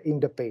in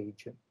the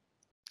page.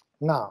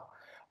 Now,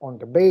 on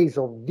the basis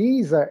of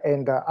these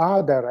and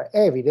other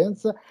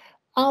evidence,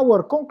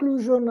 our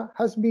conclusion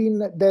has been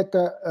that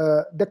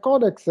the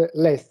Codex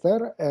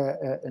Leicester,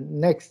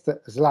 next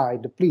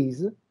slide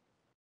please,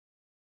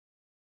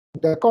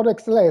 the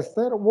Codex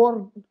Leicester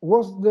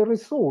was the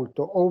result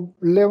of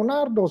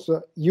Leonardo's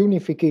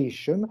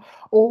unification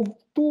of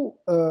two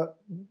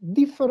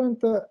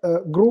different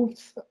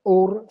groups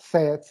or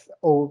sets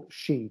of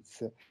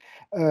sheets.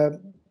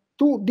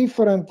 Two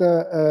different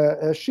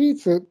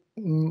sheets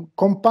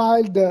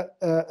compiled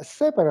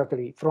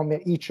separately from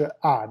each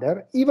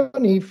other,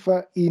 even if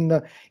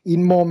in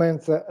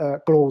moments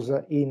close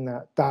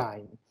in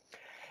time.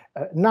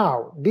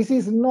 Now, this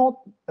is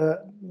not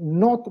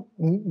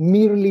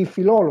merely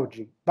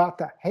philology,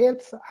 but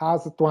helps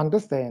us to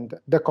understand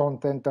the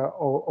content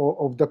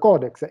of the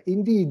codex.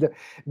 Indeed,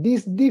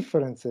 these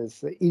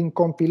differences in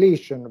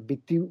compilation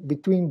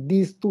between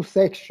these two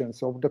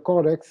sections of the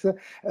codex,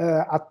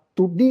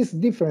 to these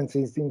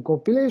differences in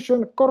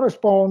compilation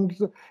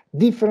corresponds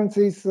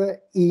differences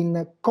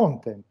in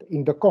content,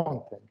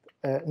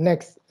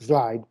 next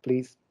slide,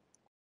 please.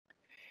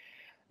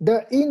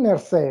 The inner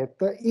set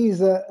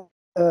is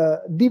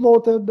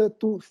devoted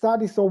to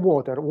studies of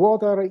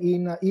water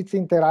in its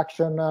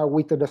interaction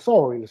with the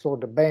soil, so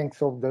the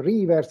banks of the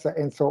rivers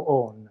and so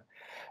on.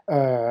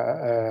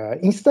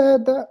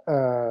 Instead,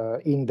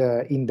 in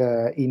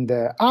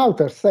the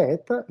outer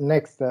set,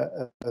 next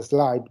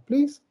slide,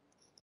 please.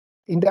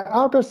 In the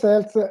outer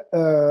sets,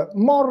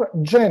 more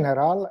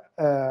general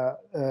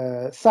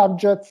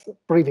subjects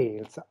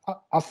prevails: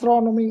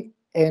 astronomy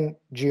and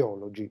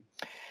geology.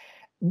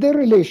 The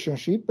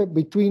relationship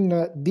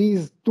between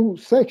these two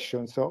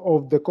sections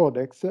of the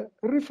Codex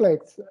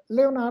reflects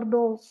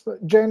Leonardo's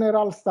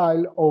general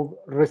style of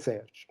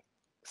research: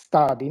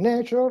 study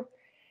nature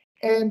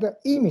and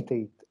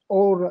imitate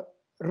or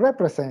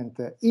represent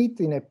it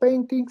in a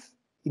paintings,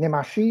 in a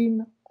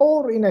machine,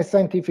 or in a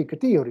scientific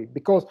theory,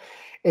 because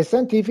a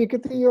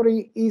scientific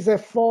theory is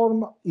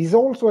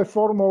also a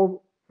form of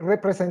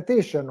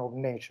representation of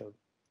nature.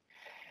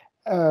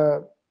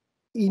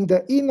 In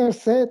the inner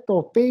set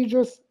of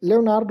pages,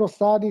 Leonardo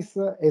studies,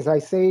 as I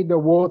said, the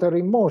water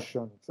in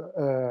motion,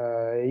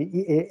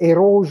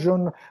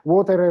 erosion,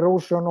 water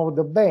erosion of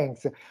the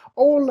banks,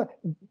 all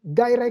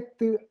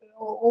directly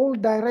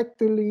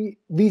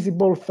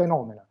visible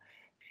phenomena.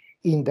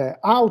 In the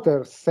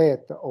outer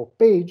set of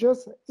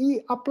pages,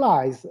 he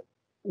applies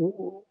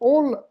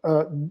all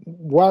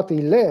what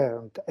he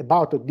learned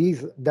about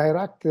these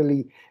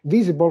directly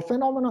visible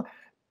phenomena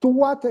to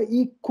what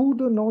he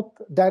could not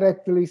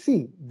directly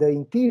see: the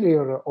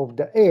interior of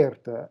the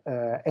Earth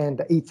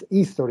and its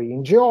history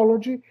in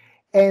geology,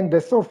 and the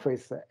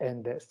surface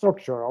and the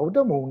structure of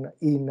the moon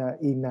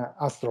in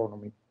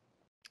astronomy.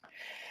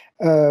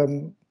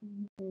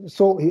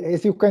 So,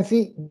 as you can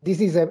see,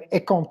 this is a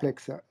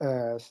complex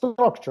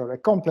structure, a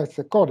complex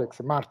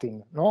codex,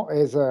 Martin, no?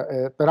 As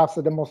perhaps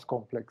the most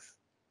complex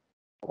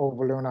of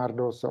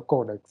Leonardo's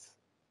codex.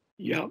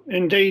 Yeah,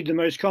 indeed, the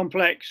most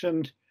complex,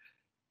 and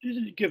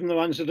given the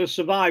ones that have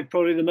survived,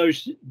 probably the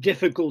most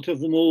difficult of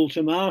them all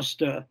to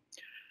master.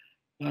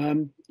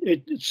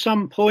 At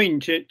some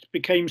point, it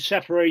became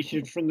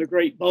separated from the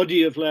great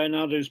body of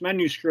Leonardo's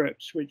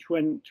manuscripts, which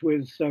went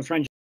with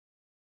Francesco,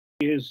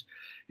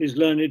 his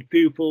learned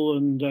pupil,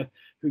 and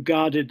who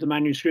guarded the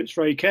manuscripts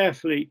very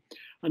carefully.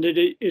 And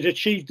it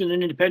achieved an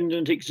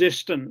independent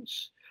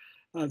existence,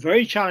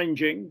 very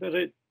challenging, but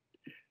it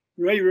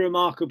very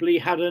remarkably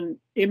had an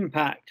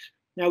impact.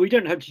 Now, we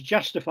don't have to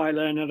justify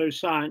Leonardo's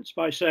science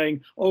by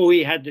saying, oh,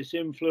 he had this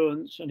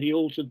influence and he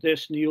altered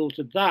this and he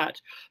altered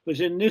that. But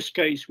in this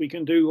case, we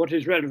can do what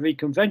is relatively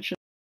conventional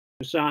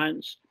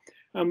science,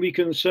 and we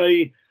can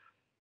say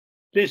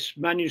this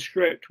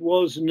manuscript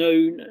was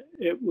known,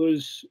 it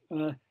was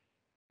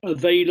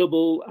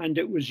available, and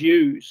it was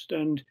used.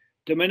 And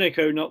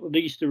Domenico, not the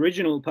least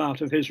original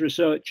part of his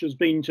research, has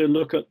been to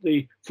look at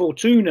the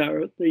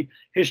Fortuna, at the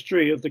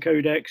history of the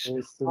Codex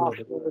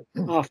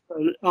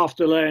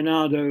after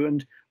Leonardo,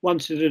 and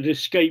once it had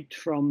escaped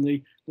from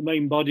the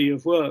main body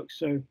of work.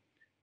 So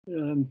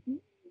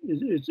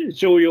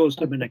it's all yours,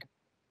 Domenico.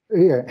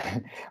 Yeah.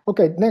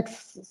 Okay,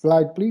 next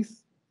slide,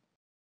 please.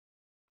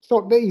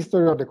 So the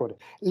history of the Codex.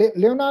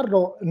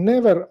 Leonardo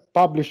never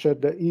published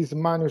his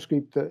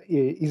manuscript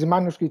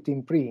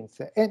in print,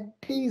 and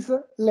this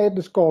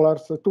led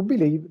scholars to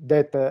believe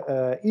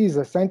that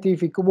his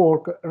scientific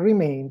work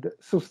remained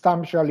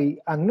substantially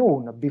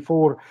unknown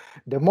before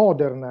the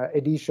modern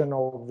edition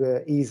of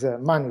his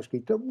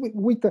manuscript,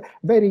 with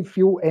very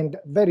few and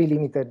very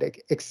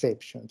limited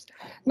exceptions.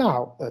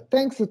 Now,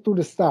 thanks to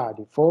the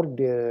study for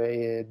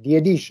the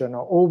edition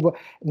of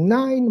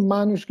 9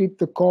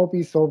 manuscript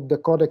copies of the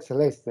Codex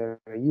Leicester,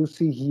 you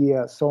see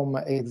here some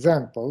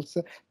examples.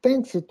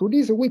 Thanks to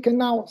this, we can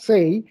now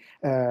say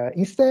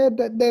instead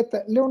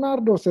that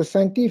Leonardo's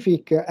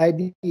scientific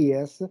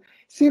ideas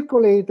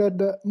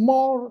circulated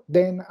more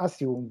than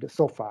assumed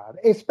so far,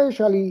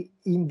 especially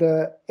in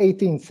the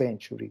 18th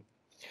century.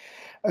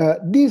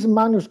 These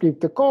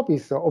manuscript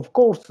copies, of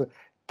course,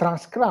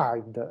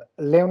 transcribed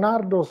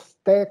Leonardo's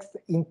text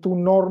into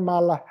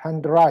normal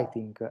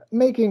handwriting,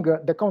 making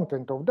the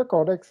content of the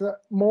Codex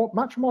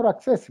much more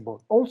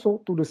accessible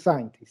also to the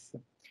scientists.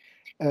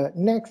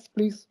 Next,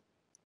 please.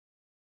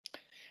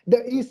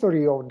 The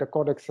history of the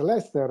Codex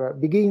Leicester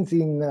begins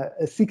in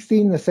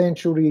 16th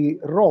century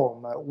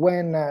Rome,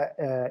 when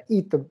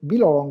it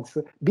belonged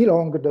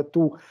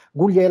to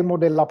Guglielmo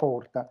della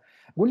Porta.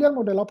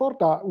 Guglielmo della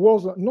Porta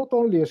was not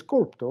only a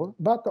sculptor,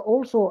 but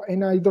also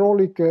an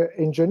hydraulic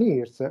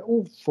engineer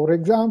who, for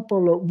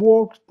example,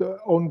 worked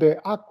on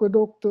the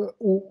aqueduct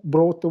who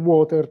brought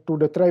water to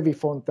the Trevi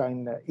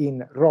Fountain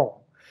in Rome.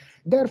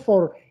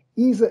 Therefore,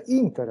 his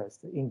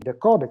interest in the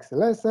Codex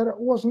Leicester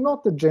was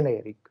not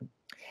generic.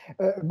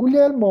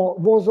 Guglielmo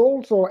was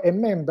also a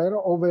member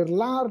of a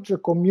large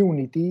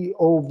community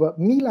of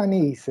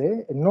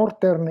Milanese,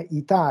 northern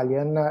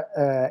Italian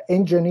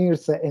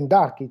engineers and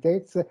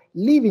architects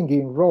living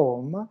in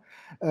Rome,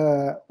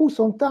 who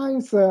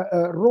sometimes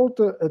wrote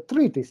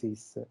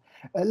treatises,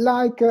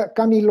 like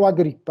Camillo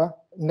Agrippa.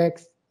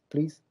 Next,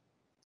 please.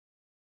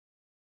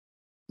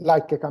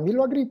 Like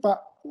Camillo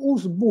Agrippa,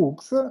 whose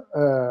books,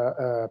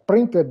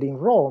 printed in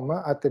Rome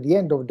at the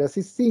end of the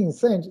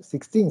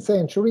 16th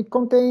century,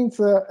 contains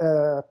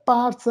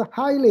parts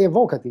highly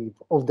evocative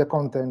of the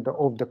content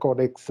of the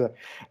Codex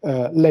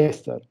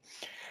Leicester.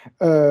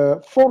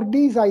 For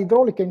these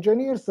hydraulic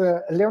engineers,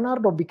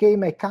 Leonardo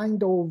became a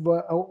kind of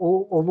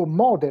a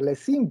model, a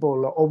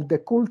symbol of the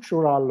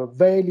cultural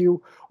value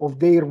of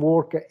their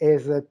work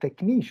as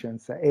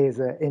technicians, as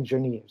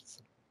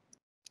engineers.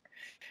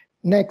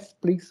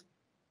 Next, please.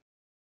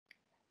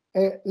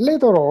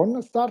 Later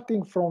on,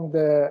 starting from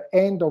the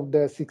end of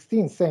the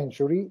 16th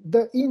century,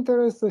 the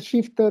interest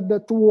shifted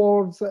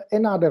towards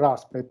another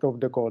aspect of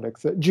the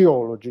Codex,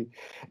 geology.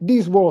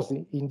 This was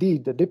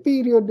indeed the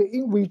period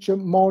in which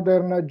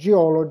modern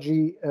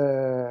geology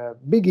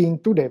began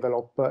to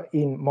develop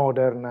in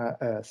modern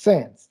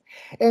sense.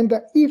 And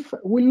if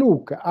we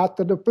look at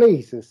the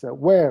places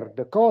where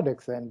the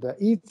Codex and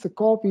its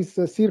copies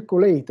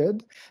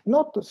circulated,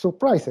 not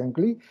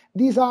surprisingly,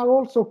 these are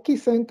also key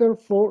centers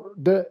for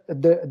the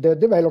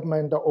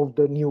development of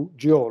the new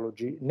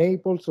geology: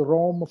 Naples,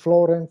 Rome,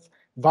 Florence,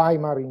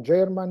 Weimar in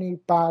Germany,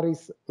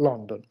 Paris,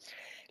 London.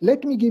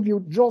 Let me give you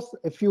just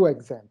a few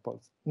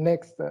examples.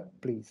 Next,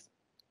 please.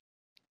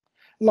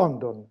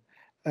 London.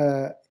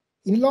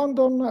 In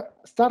London,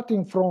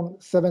 starting from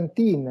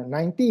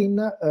 1719,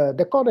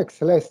 the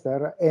Codex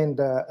Leicester and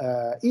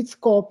its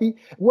copy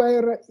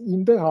were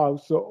in the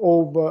house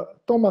of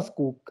Thomas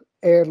Cook,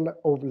 Earl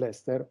of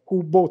Leicester,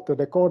 who bought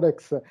the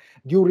Codex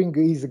during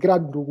his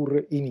grand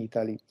tour in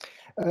Italy.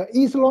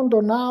 His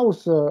London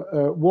house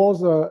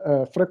was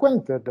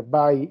frequented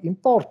by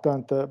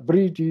important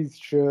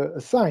British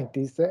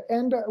scientists,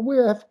 and we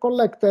have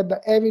collected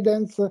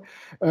evidence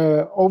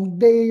of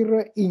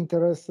their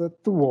interest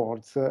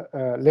towards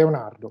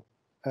Leonardo.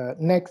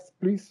 Next,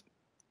 please.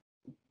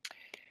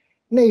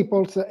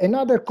 Naples,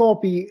 another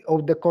copy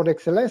of the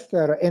Codex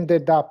Leicester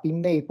ended up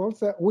in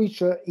Naples,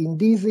 which in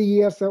these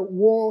years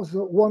was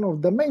one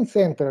of the main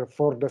centers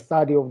for the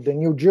study of the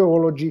new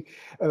geology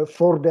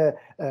for the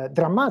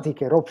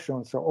dramatic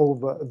eruptions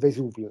of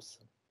Vesuvius.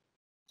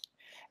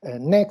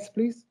 Next,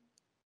 please.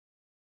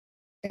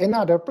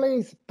 Another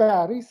place,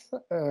 Paris.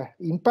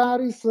 In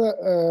Paris,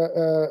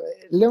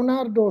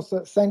 Leonardo's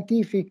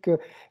scientific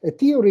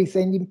theories,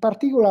 and in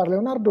particular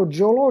Leonardo's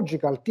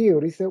geological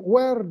theories,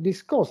 were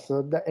discussed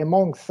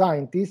among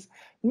scientists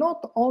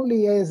not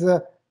only as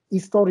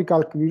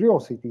historical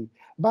curiosity,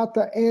 but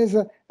as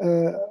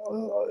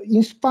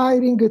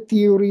inspiring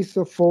theories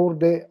for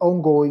the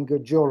ongoing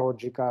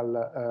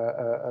geological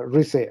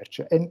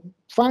research. And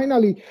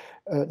finally,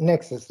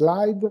 next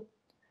slide.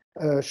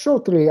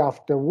 Shortly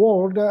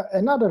afterward,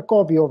 another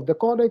copy of the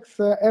Codex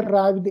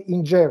arrived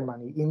in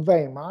Germany, in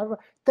Weimar,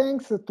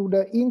 thanks to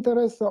the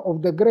interest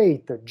of the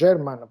great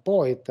German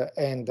poet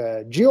and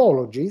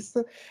geologist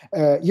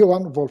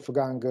Johann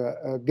Wolfgang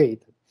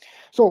Goethe.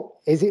 So,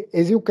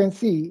 as you can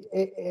see,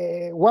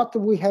 what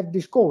we have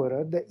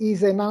discovered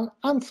is an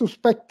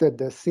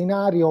unsuspected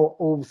scenario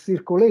of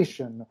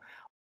circulation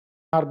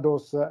of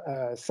those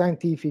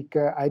scientific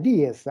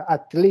ideas,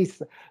 at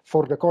least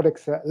for the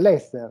Codex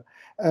Leicester.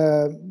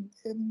 A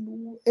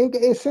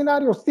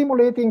scenario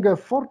stimulating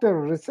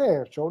further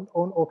research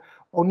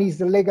on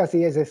his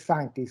legacy as a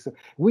scientist.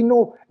 We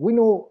know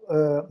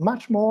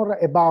much more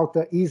about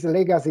his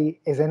legacy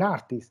as an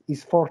artist,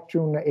 his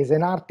fortune as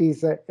an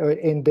artist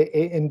and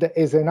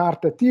as an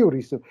art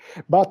theorist,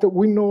 but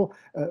we know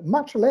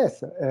much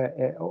less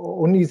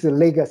on his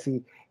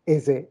legacy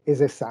as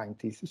a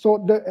scientist.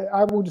 So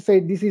I would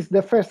say this is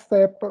the first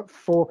step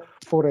for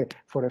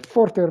a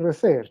further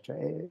research.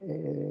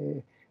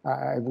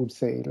 I would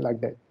say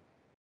like that.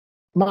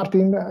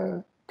 Martin,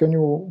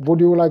 would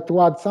you like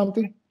to add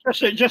something?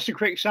 Just a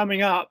quick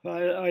summing up.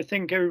 I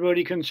think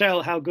everybody can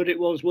tell how good it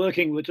was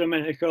working with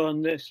Domenico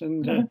on this,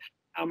 and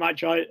how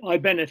much I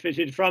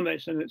benefited from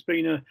it, and it's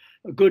been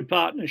a good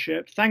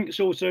partnership. Thanks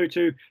also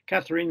to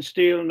Catherine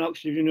Steele and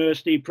Oxford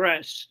University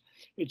Press.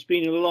 It's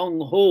been a long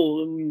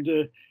haul,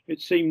 and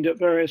it seemed at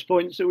various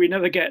points that we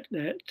never get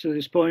there to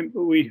this point,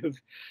 but we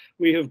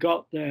have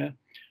got there.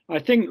 I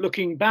think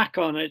looking back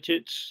on it,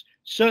 it's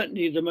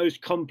certainly the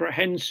most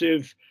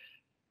comprehensive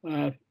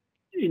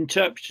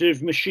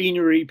interpretive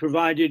machinery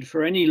provided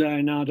for any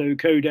Leonardo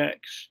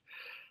Codex.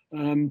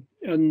 And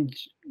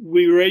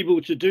we were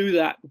able to do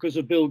that because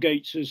of Bill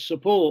Gates's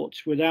support.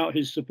 Without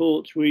his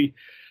support, we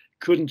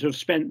couldn't have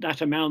spent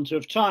that amount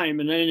of time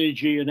and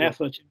energy and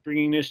effort in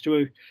bringing this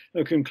to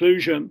a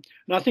conclusion.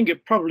 And I think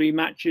it probably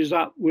matches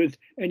up with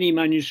any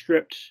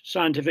manuscript,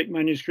 scientific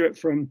manuscript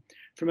from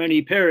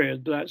any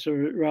period. That's a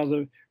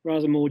rather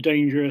more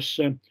dangerous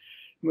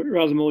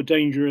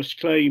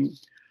claim.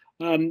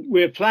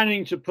 We're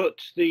planning to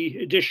put the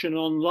edition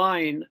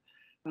online,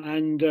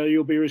 and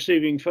you'll be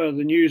receiving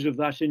further news of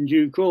that in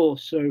due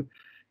course. So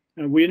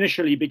we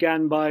initially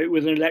began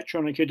with an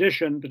electronic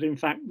edition, but in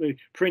fact the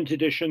print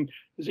edition,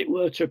 as it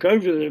were, took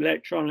over the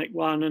electronic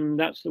one, and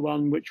that's the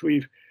one which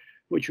we've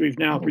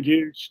now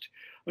produced.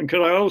 And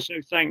could I also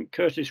thank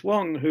Curtis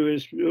Wong, who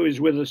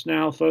is with us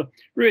now, for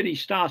really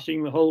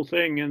starting the whole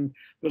thing in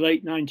the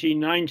late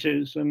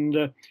 1990s.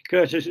 And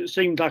Curtis, it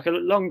seemed like a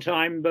long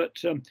time, but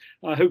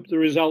I hope the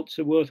results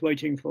are worth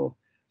waiting for.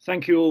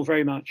 Thank you all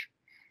very much.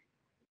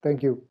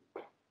 Thank you.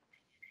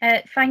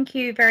 Thank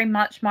you very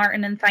much,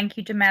 Martin, and thank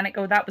you,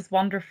 Domenico. That was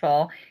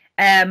wonderful.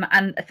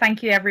 And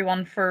thank you,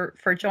 everyone, for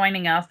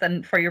joining us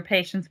and for your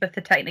patience with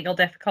the technical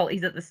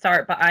difficulties at the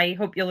start. But I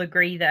hope you'll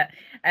agree that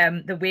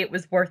the wait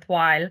was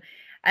worthwhile.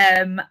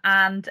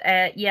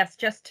 Yes,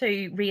 just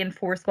to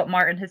reinforce what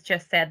Martin has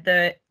just said,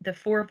 the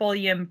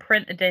 4-volume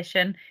print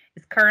edition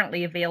is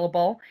currently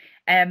available.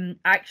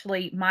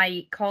 Actually,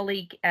 my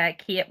colleague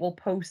Kate will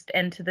post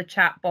into the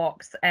chat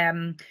box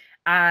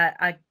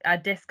a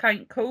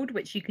discount code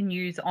which you can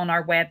use on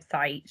our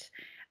website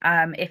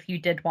if you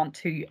did want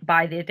to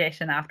buy the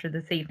edition after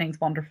this evening's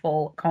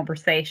wonderful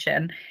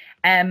conversation.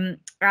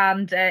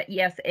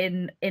 Yes,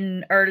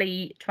 in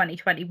early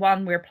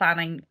 2021, we're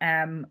planning,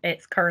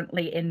 it's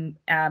currently in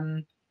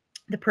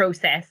the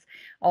process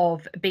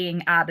of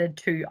being added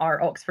to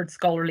our Oxford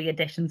Scholarly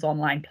Editions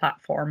online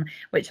platform,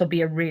 which will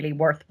be a really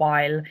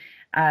worthwhile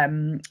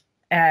and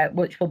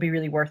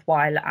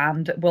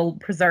will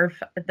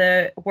preserve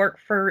the work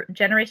for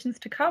generations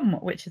to come,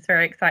 which is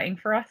very exciting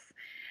for us.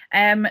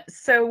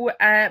 So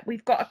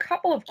we've got a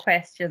couple of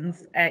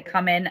questions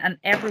come in, and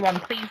everyone,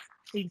 please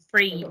feel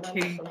free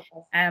to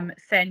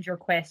send your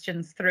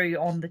questions through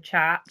on the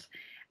chat.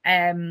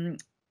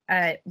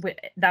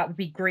 That would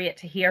be great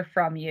to hear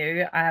from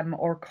you,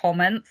 or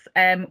comments.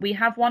 We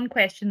have one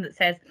question that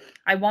says,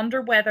 I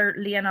wonder whether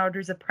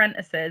Leonardo's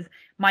apprentices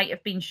might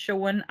have been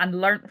shown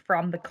and learnt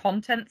from the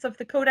contents of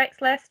the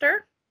Codex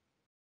Leicester.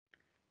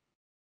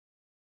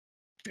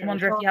 I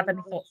wonder if you have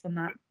any thoughts on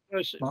that.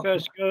 First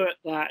go at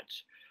that.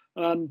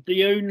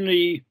 The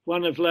only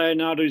one of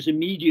Leonardo's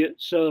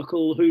immediate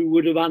circle who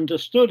would have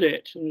understood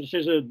it, and this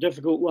is a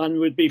difficult one,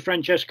 would be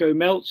Francesco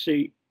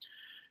Melzi,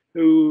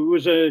 who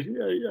was a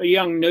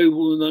young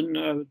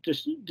nobleman,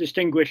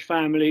 distinguished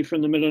family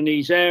from the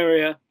Milanese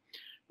area.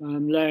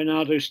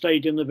 Leonardo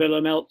stayed in the Villa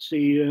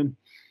Melzi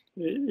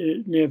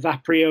near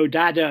Vaprio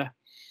d'Adda,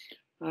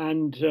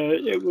 and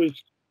it was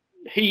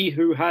he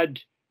who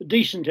had a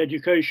decent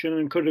education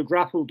and could have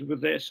grappled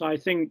with this. I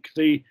think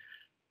the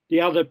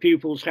other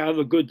pupils,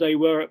 however good they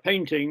were at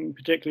painting,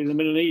 particularly the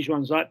Milanese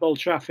ones like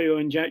Boltraffio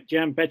and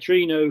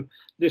Giampetrino,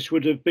 this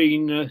would have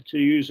been, to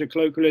use a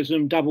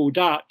colloquialism, double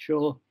Dutch,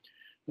 or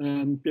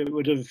it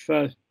would have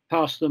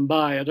passed them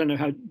by. I don't know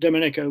how,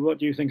 Domenico, what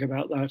do you think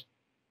about that?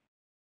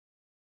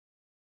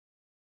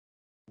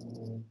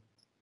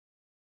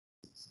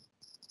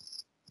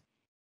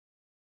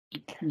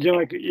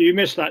 You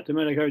missed that,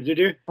 Domenico, did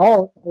you?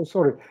 Oh,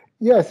 sorry.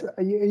 Yes,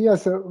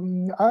 yes.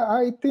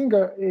 I think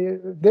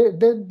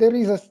there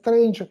is a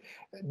strange.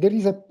 There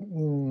is a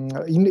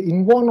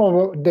in one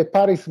of the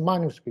Paris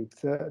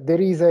manuscripts.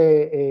 There is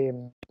a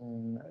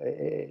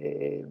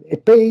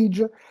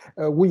page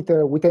with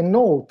a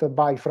note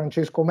by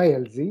Francesco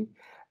Melzi,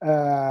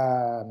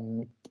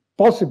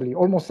 possibly,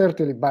 almost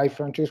certainly by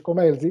Francesco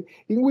Melzi,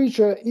 in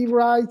which he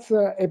writes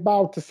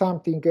about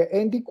something,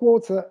 and he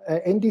quotes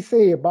and he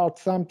say about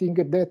something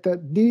that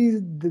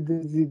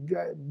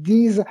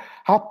this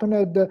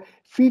happened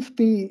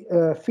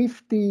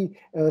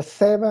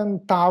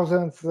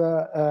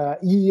 57,000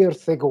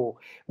 years ago,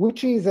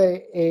 which is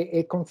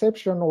a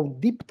conception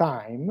of deep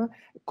time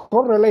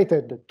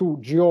correlated to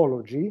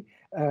geology,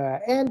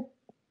 and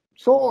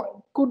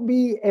so could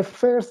be a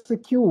first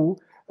cue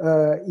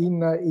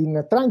in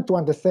trying to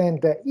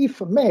understand if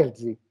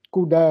Melzi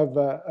could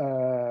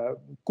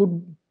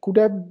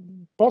have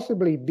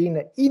possibly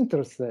been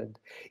interested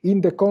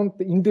in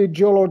the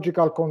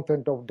geological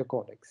content of the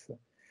Codex.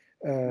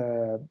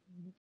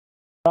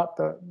 But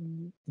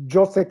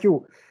just a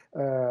cue.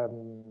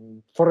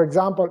 For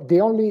example,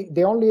 the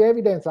only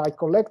evidence I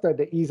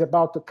collected is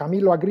about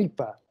Camillo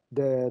Agrippa.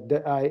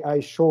 I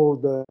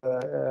showed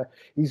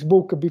his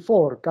book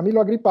before.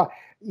 Camillo Agrippa,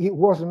 he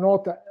was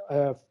not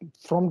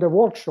from the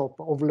workshop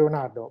of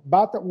Leonardo,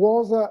 but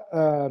was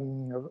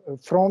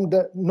from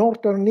the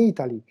northern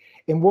Italy,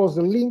 and was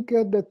linked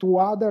to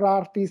other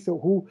artists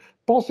who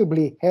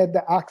possibly had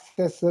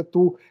access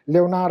to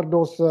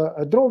Leonardo's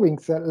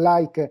drawings,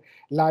 like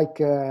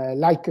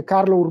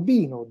Carlo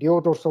Urbino, the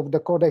authors of the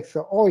Codex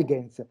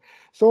Huygens.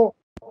 So,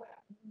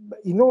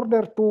 in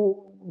order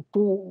to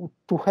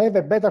have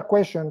a better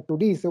question to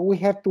this, we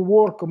have to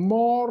work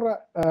more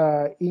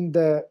in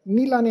the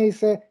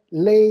Milanese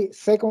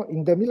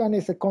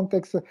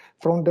context of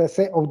the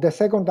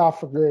second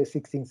half of the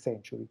 16th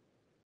century.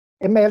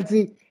 And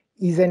Melzi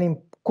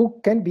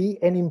can be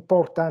an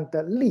important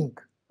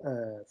link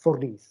for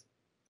this.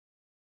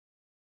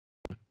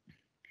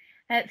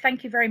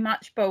 Thank you very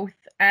much, both.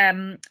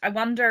 I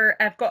wonder,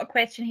 I've got a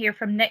question here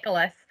from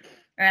Nicholas,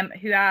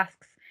 who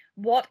asks,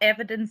 what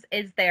evidence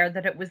is there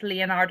that it was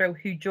Leonardo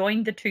who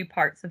joined the two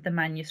parts of the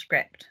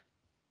manuscript?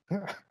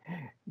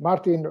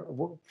 Martin,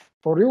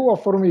 for you or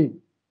for me?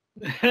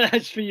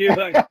 That's for you.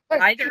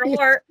 Either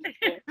or.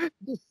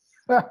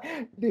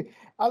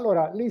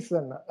 Allora,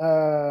 listen,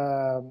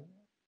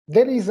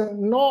 there is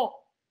no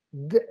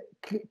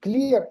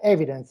clear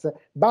evidence,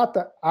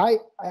 but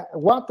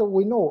what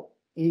we know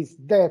is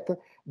that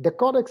the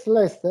Codex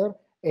Leicester,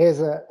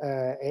 as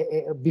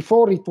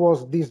before it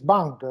was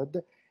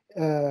disbanded,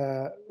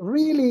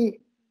 really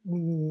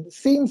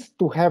seems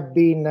to have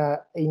been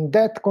in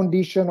that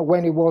condition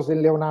when it was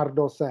in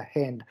Leonardo's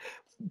hand.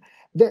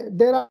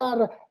 There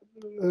are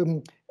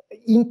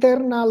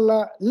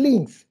internal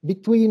links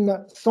between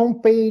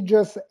some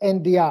pages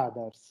and the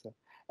others.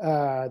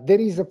 There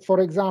is, for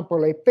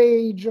example, a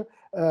page,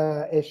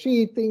 a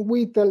sheet in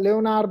which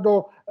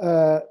Leonardo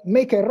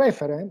makes a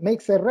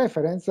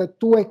reference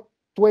to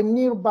a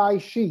nearby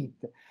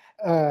sheet.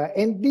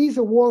 And this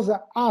was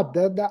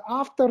added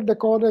after the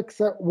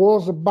codex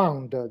was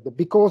bounded,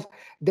 because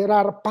there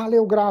are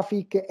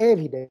paleographic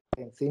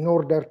evidence in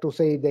order to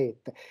say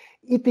that.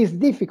 It is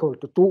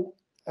difficult to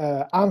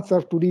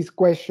answer to these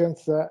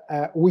questions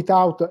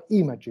without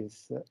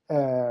images.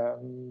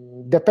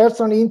 The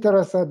person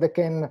interested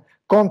can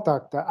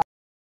contact us.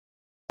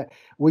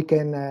 We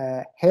can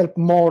help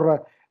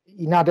more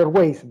in other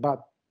ways,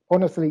 but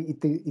honestly,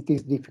 it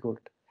is difficult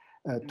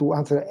to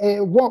answer.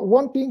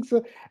 One thing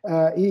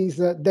is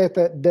that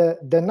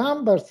the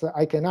numbers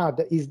I can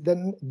add is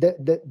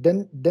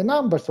the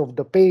numbers of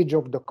the page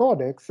of the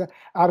codex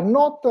are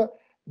not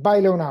by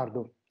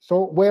Leonardo,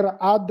 so were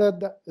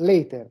added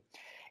later.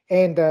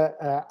 And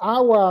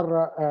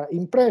our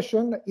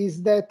impression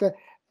is that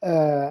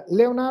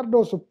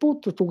Leonardo's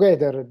put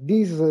together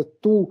these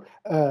two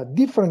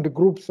different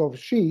groups of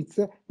sheets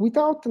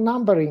without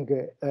numbering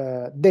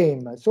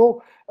them.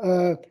 So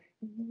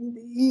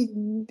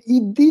he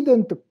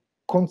didn't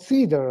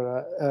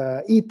consider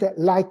it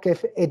like a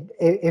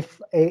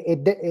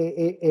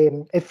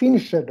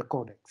finished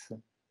codex.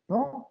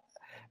 No?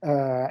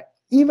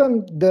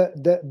 Even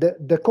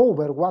the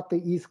cover, what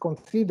is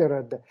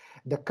considered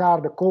the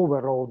card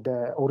cover or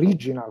the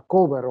original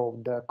cover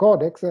of the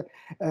codex,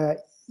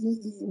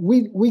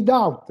 we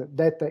doubt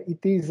that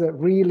it is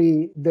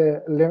really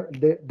the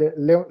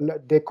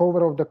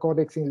cover of the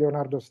codex in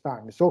Leonardo's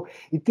time. So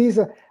it is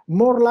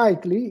more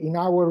likely, in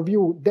our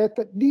view,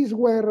 that these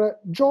were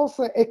just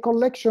a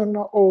collection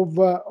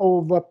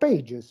of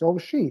pages,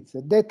 of sheets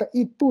that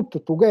he put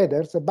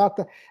together, but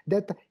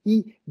that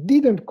he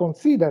didn't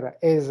consider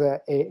as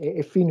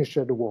a finished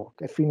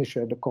work, a finished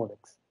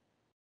codex.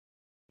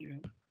 Yeah.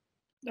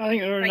 I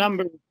think there are a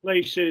number of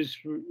places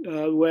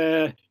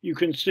where you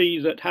can see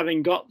that,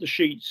 having got the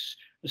sheets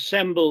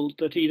assembled,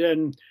 that he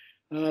then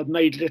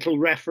made little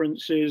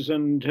references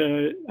and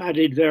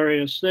added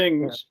various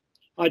things.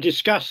 Yeah. I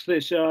discussed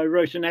this. I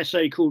wrote an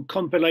essay called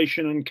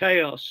 "Compilation and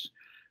Chaos,"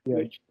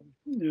 which,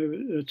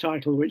 a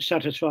title which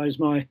satisfies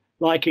my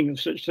liking of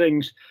such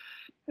things.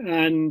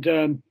 And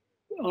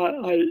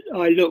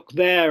I look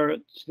there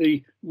at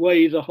the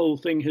way the whole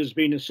thing has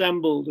been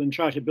assembled and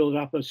try to build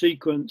up a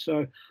sequence.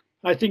 So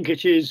I think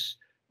it is,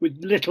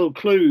 with little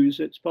clues,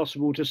 it's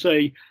possible to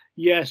say,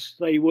 yes,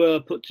 they were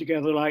put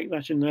together like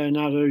that in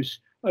Leonardo's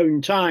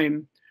own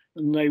time,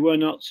 and they were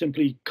not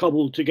simply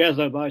cobbled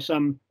together by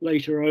some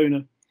later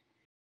owner.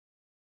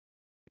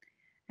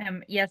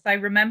 Yes, I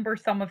remember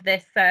some of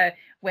this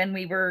when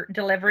we were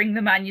delivering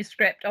the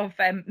manuscript, of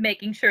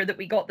making sure that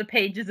we got the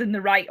pages in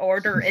the right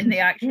order in the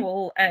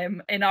actual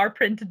in our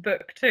printed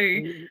book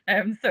too.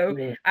 So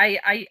yeah.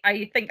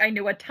 I think I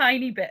know a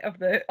tiny bit of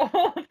the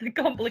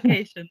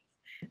complications.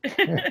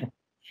 If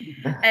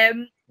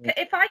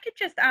I could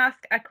just ask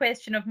a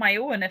question of my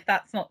own, if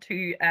that's not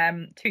too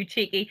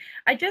cheeky,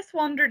 I just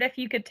wondered if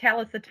you could tell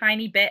us a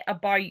tiny bit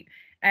about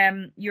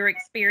your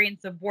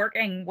experience of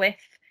working with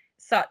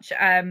such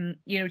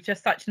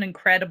just such an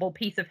incredible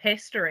piece of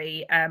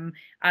history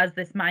as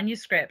this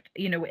manuscript,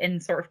 in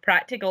sort of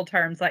practical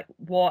terms, like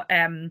what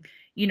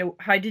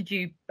how did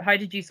you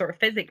sort of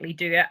physically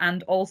do it,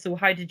 and also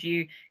how did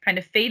you kind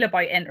of feel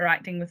about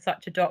interacting with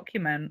such a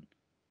document?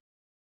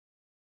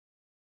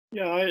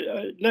 Yeah,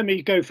 let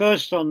me go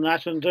first on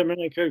that, and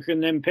Domenico can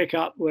then pick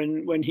up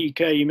when he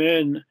came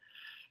in.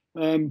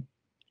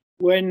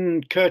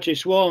 When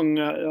Curtis Wong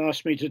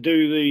asked me to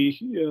do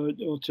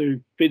or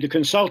to be the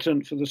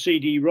consultant for the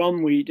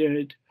CD-ROM we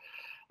did,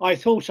 I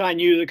thought I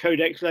knew the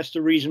Codex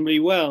Leicester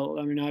reasonably well.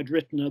 I mean, I'd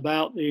written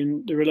about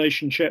the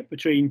relationship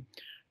between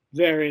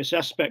various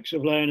aspects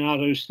of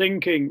Leonardo's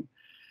thinking,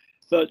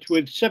 but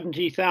with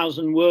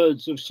 70,000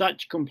 words of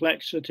such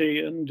complexity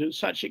and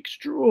such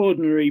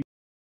extraordinary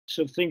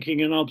of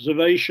thinking and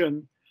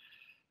observation,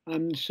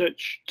 and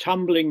such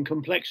tumbling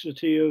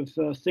complexity of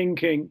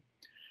thinking,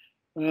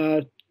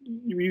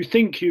 you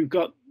think you've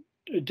got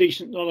a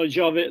decent knowledge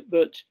of it,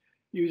 but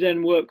you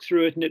then work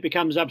through it and it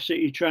becomes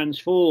absolutely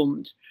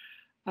transformed.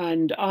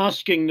 And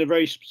asking the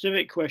very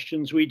specific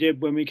questions we did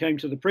when we came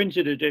to the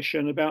printed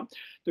edition about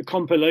the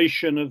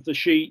compilation of the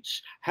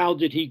sheets, how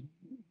did he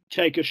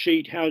take a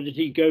sheet, how did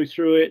he go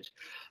through it?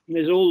 And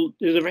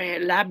there's a very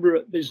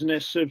elaborate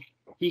business of,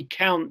 he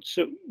counts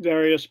at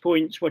various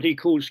points what he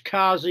calls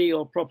casi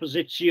or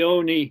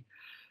proposizioni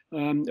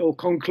or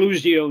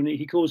conclusioni.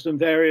 He calls them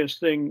various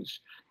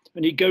things.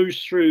 and he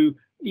goes through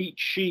each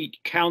sheet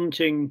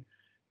counting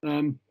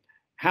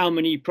how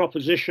many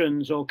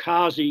propositions or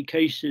quasi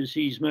cases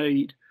he's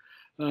made,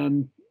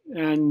 and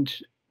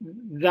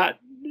that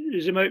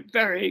is a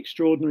very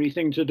extraordinary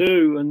thing to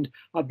do, and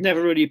I've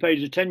never really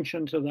paid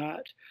attention to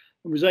that.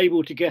 I was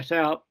able to get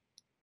out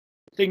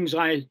things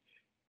I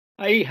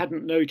A,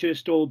 hadn't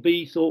noticed, or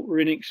B, thought were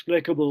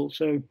inexplicable.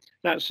 So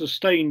that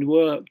sustained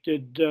work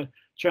did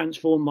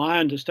transform my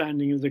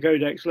understanding of the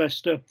Codex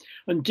Leicester.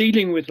 And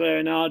dealing with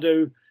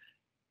Leonardo,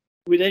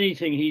 with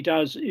anything he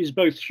does, is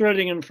both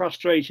thrilling and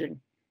frustrating.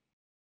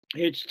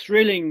 It's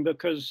thrilling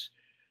because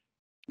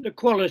the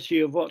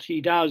quality of what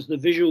he does, the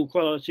visual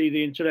quality,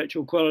 the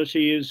intellectual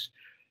quality, is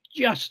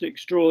just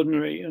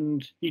extraordinary,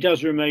 and he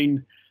does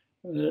remain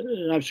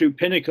an absolute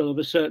pinnacle of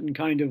a certain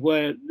kind of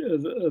way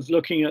of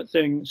looking at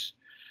things.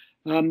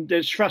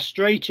 It's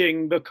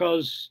frustrating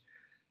because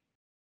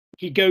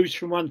he goes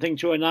from one thing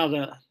to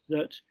another,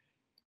 that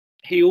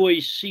he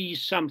always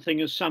sees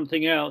something as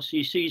something else.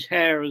 He sees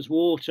hair as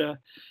water.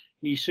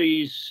 He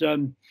sees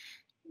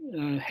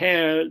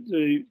hair,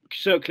 the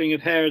circling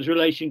of hair as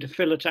relating to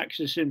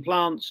phyllotaxis in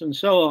plants and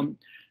so on.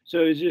 So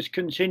it's this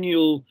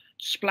continual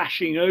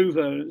splashing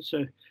over. It's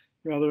a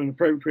rather an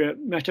appropriate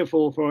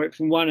metaphor for it,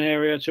 from one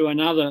area to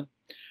another.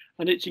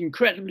 And it's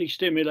incredibly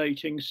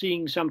stimulating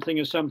seeing something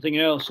as something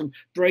else and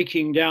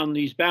breaking down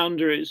these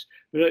boundaries.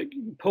 But at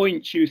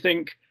points you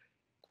think,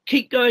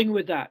 keep going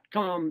with that.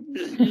 Come on,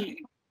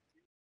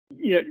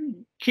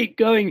 keep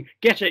going,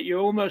 get it, you're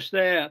almost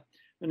there.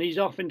 And he's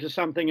off into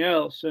something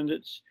else. And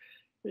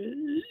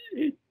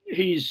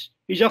he's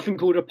often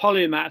called a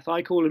polymath.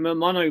 I call him a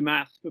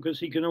monomath, because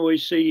he can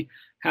always see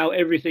how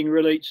everything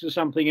relates to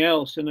something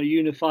else in a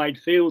unified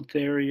field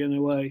theory, in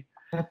a way.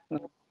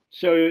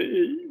 So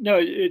no,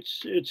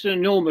 it's an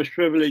enormous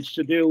privilege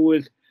to deal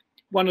with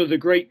one of the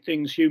great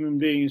things human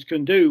beings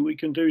can do. We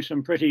can do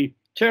some pretty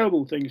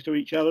terrible things to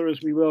each other,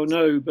 as we well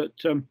know, but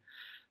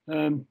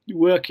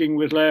working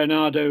with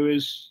Leonardo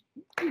is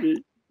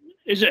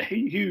a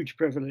huge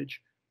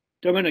privilege.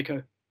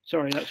 Domenico,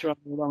 sorry, that's rather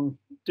a long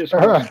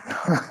discourse.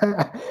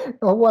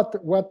 What?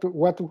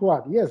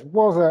 Yes,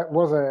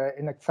 was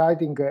an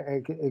exciting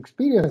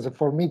experience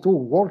for me too.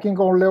 Working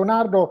on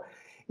Leonardo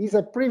is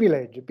a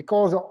privilege,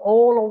 because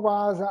all of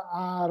us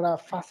are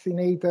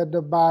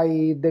fascinated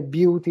by the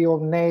beauty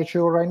of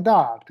nature and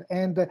art.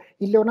 And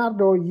in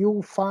Leonardo,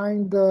 you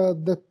find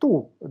the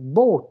two,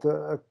 both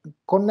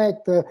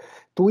connect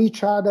to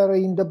each other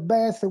in the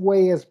best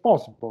way as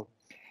possible.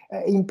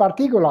 In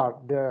particular,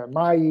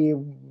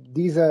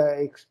 this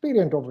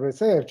experience of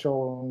research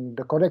on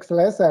the Codex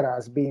Leicester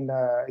has been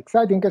an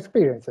exciting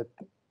experience.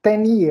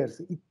 10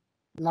 years, it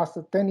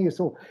lasted 10 years,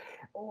 so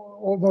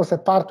almost a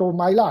part of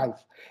my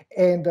life.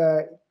 And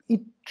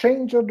it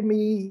changed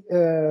me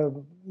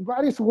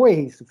various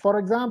ways. For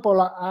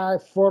example,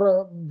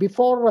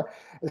 before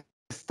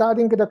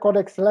studying the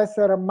Codex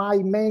Leicester, my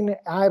main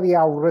area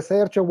of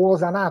research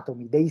was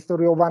anatomy, the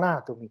history of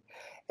anatomy.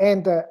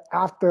 And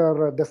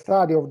after the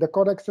study of the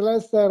Codex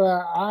Leicester,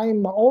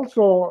 I'm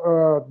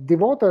also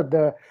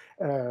devoted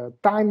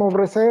time of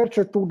research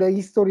to the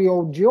history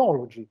of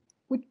geology,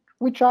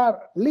 which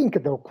are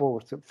linked, of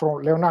course,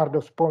 from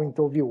Leonardo's point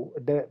of view,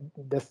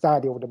 the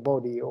study of the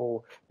body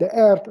of the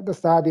earth, the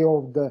study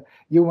of the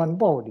human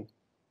body.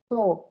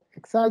 So,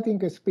 exciting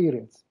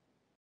experience.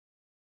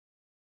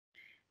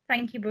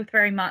 Thank you both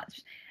very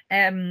much.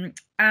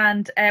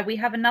 And we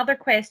have another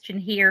question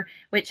here,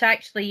 which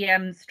actually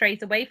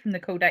strays away from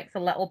the Codex a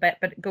little bit,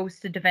 but it goes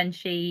to Da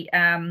Vinci.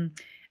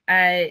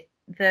 The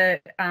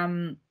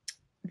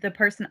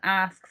person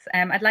asks,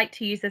 I'd like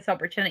to use this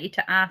opportunity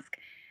to ask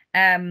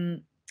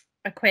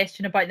a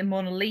question about the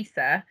Mona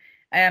Lisa.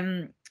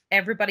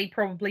 Everybody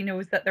probably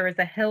knows that there is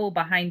a hill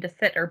behind the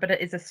sitter, but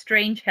it is a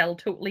strange hill,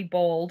 totally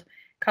bald,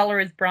 color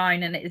is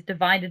brown, and it is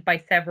divided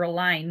by several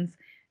lines.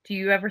 Do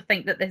you ever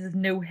think that this is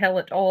no hill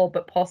at all,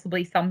 but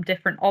possibly some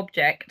different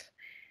object?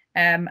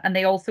 And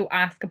they also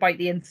ask about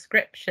the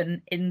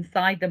inscription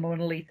inside the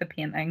Mona Lisa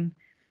painting.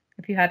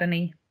 If you had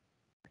any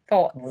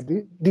thoughts. Oh,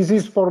 this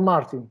is for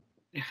Martin.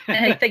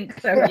 I think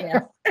so,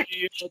 yes.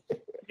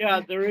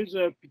 Yeah, there is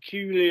a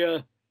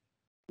peculiar,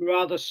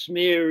 rather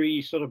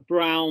smeary sort of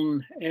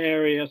brown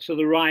area to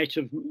the right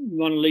of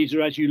Mona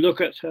Lisa as you look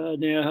at her,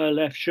 near her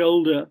left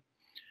shoulder.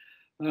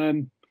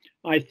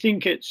 I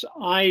think it's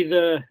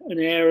either an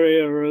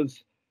area of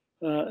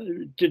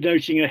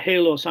denoting a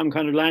hill or some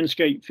kind of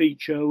landscape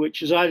feature,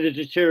 which has either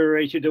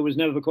deteriorated or was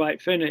never quite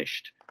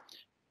finished.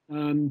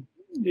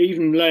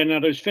 Even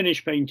Leonardo's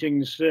finished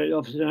paintings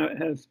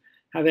often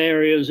have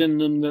areas in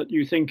them that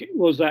you think,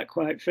 was that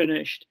quite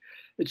finished?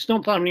 It's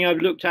not something I've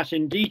looked at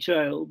in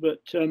detail, but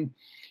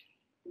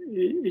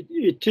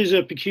it is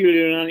a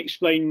peculiar and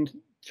unexplained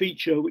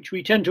feature which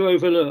we tend to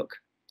overlook.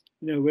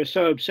 You know, we're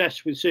so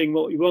obsessed with seeing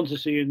what we want to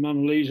see in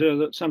Mona Lisa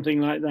that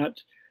something like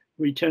that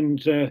we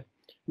tend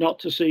not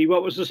to see.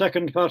 What was the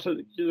second part of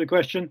the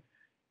question?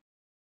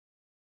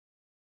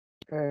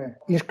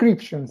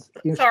 Inscriptions.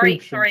 Sorry,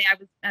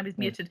 I was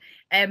muted.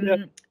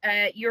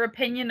 Your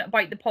opinion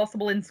about the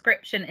possible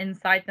inscription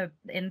inside the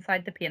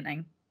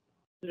painting.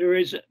 There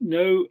is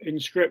no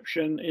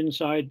inscription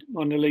inside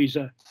Mona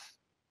Lisa.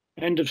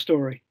 End of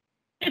story.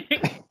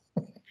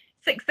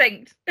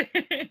 Succinct.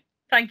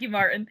 Thank you,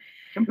 Martin.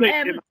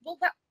 Completely. Well,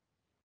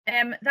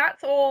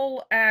 that's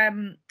all.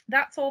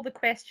 That's all the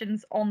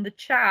questions on the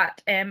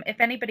chat. If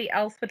anybody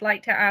else would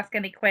like to ask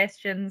any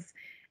questions,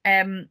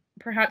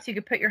 perhaps you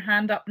could put your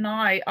hand up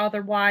now.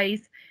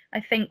 Otherwise,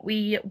 I think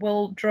we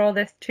will draw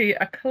this to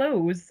a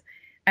close.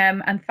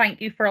 And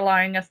thank you for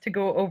allowing us to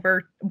go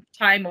over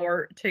time,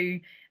 or to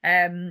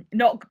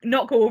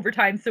not go over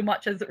time so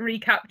much as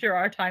recapture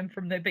our time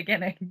from the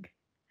beginning.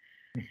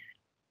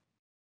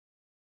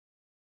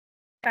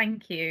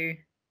 Thank you.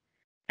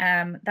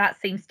 That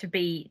seems to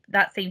be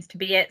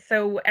it.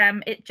 So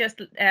it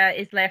just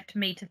is left to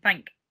me to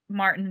thank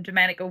Martin and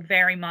Domenico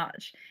very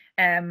much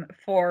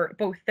for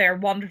both their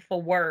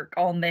wonderful work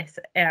on this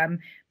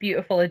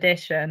beautiful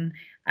edition,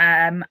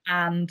 and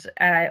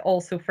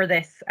also for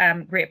this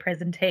great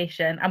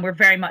presentation. And we're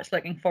very much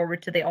looking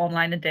forward to the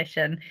online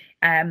edition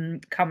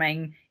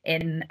coming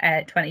in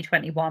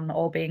 2021,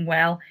 all being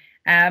well.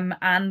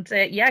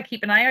 Yeah,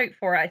 keep an eye out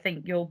for it. I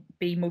think you'll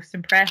be most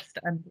impressed.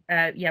 And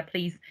yeah,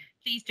 please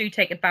do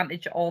take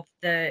advantage of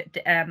the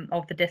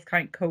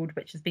discount code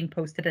which is being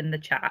posted in the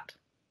chat.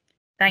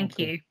 Thank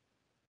you.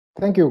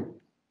 Thank you.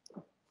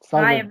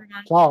 Bye,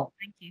 everyone. Ciao.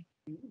 Thank you.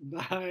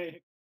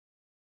 Bye.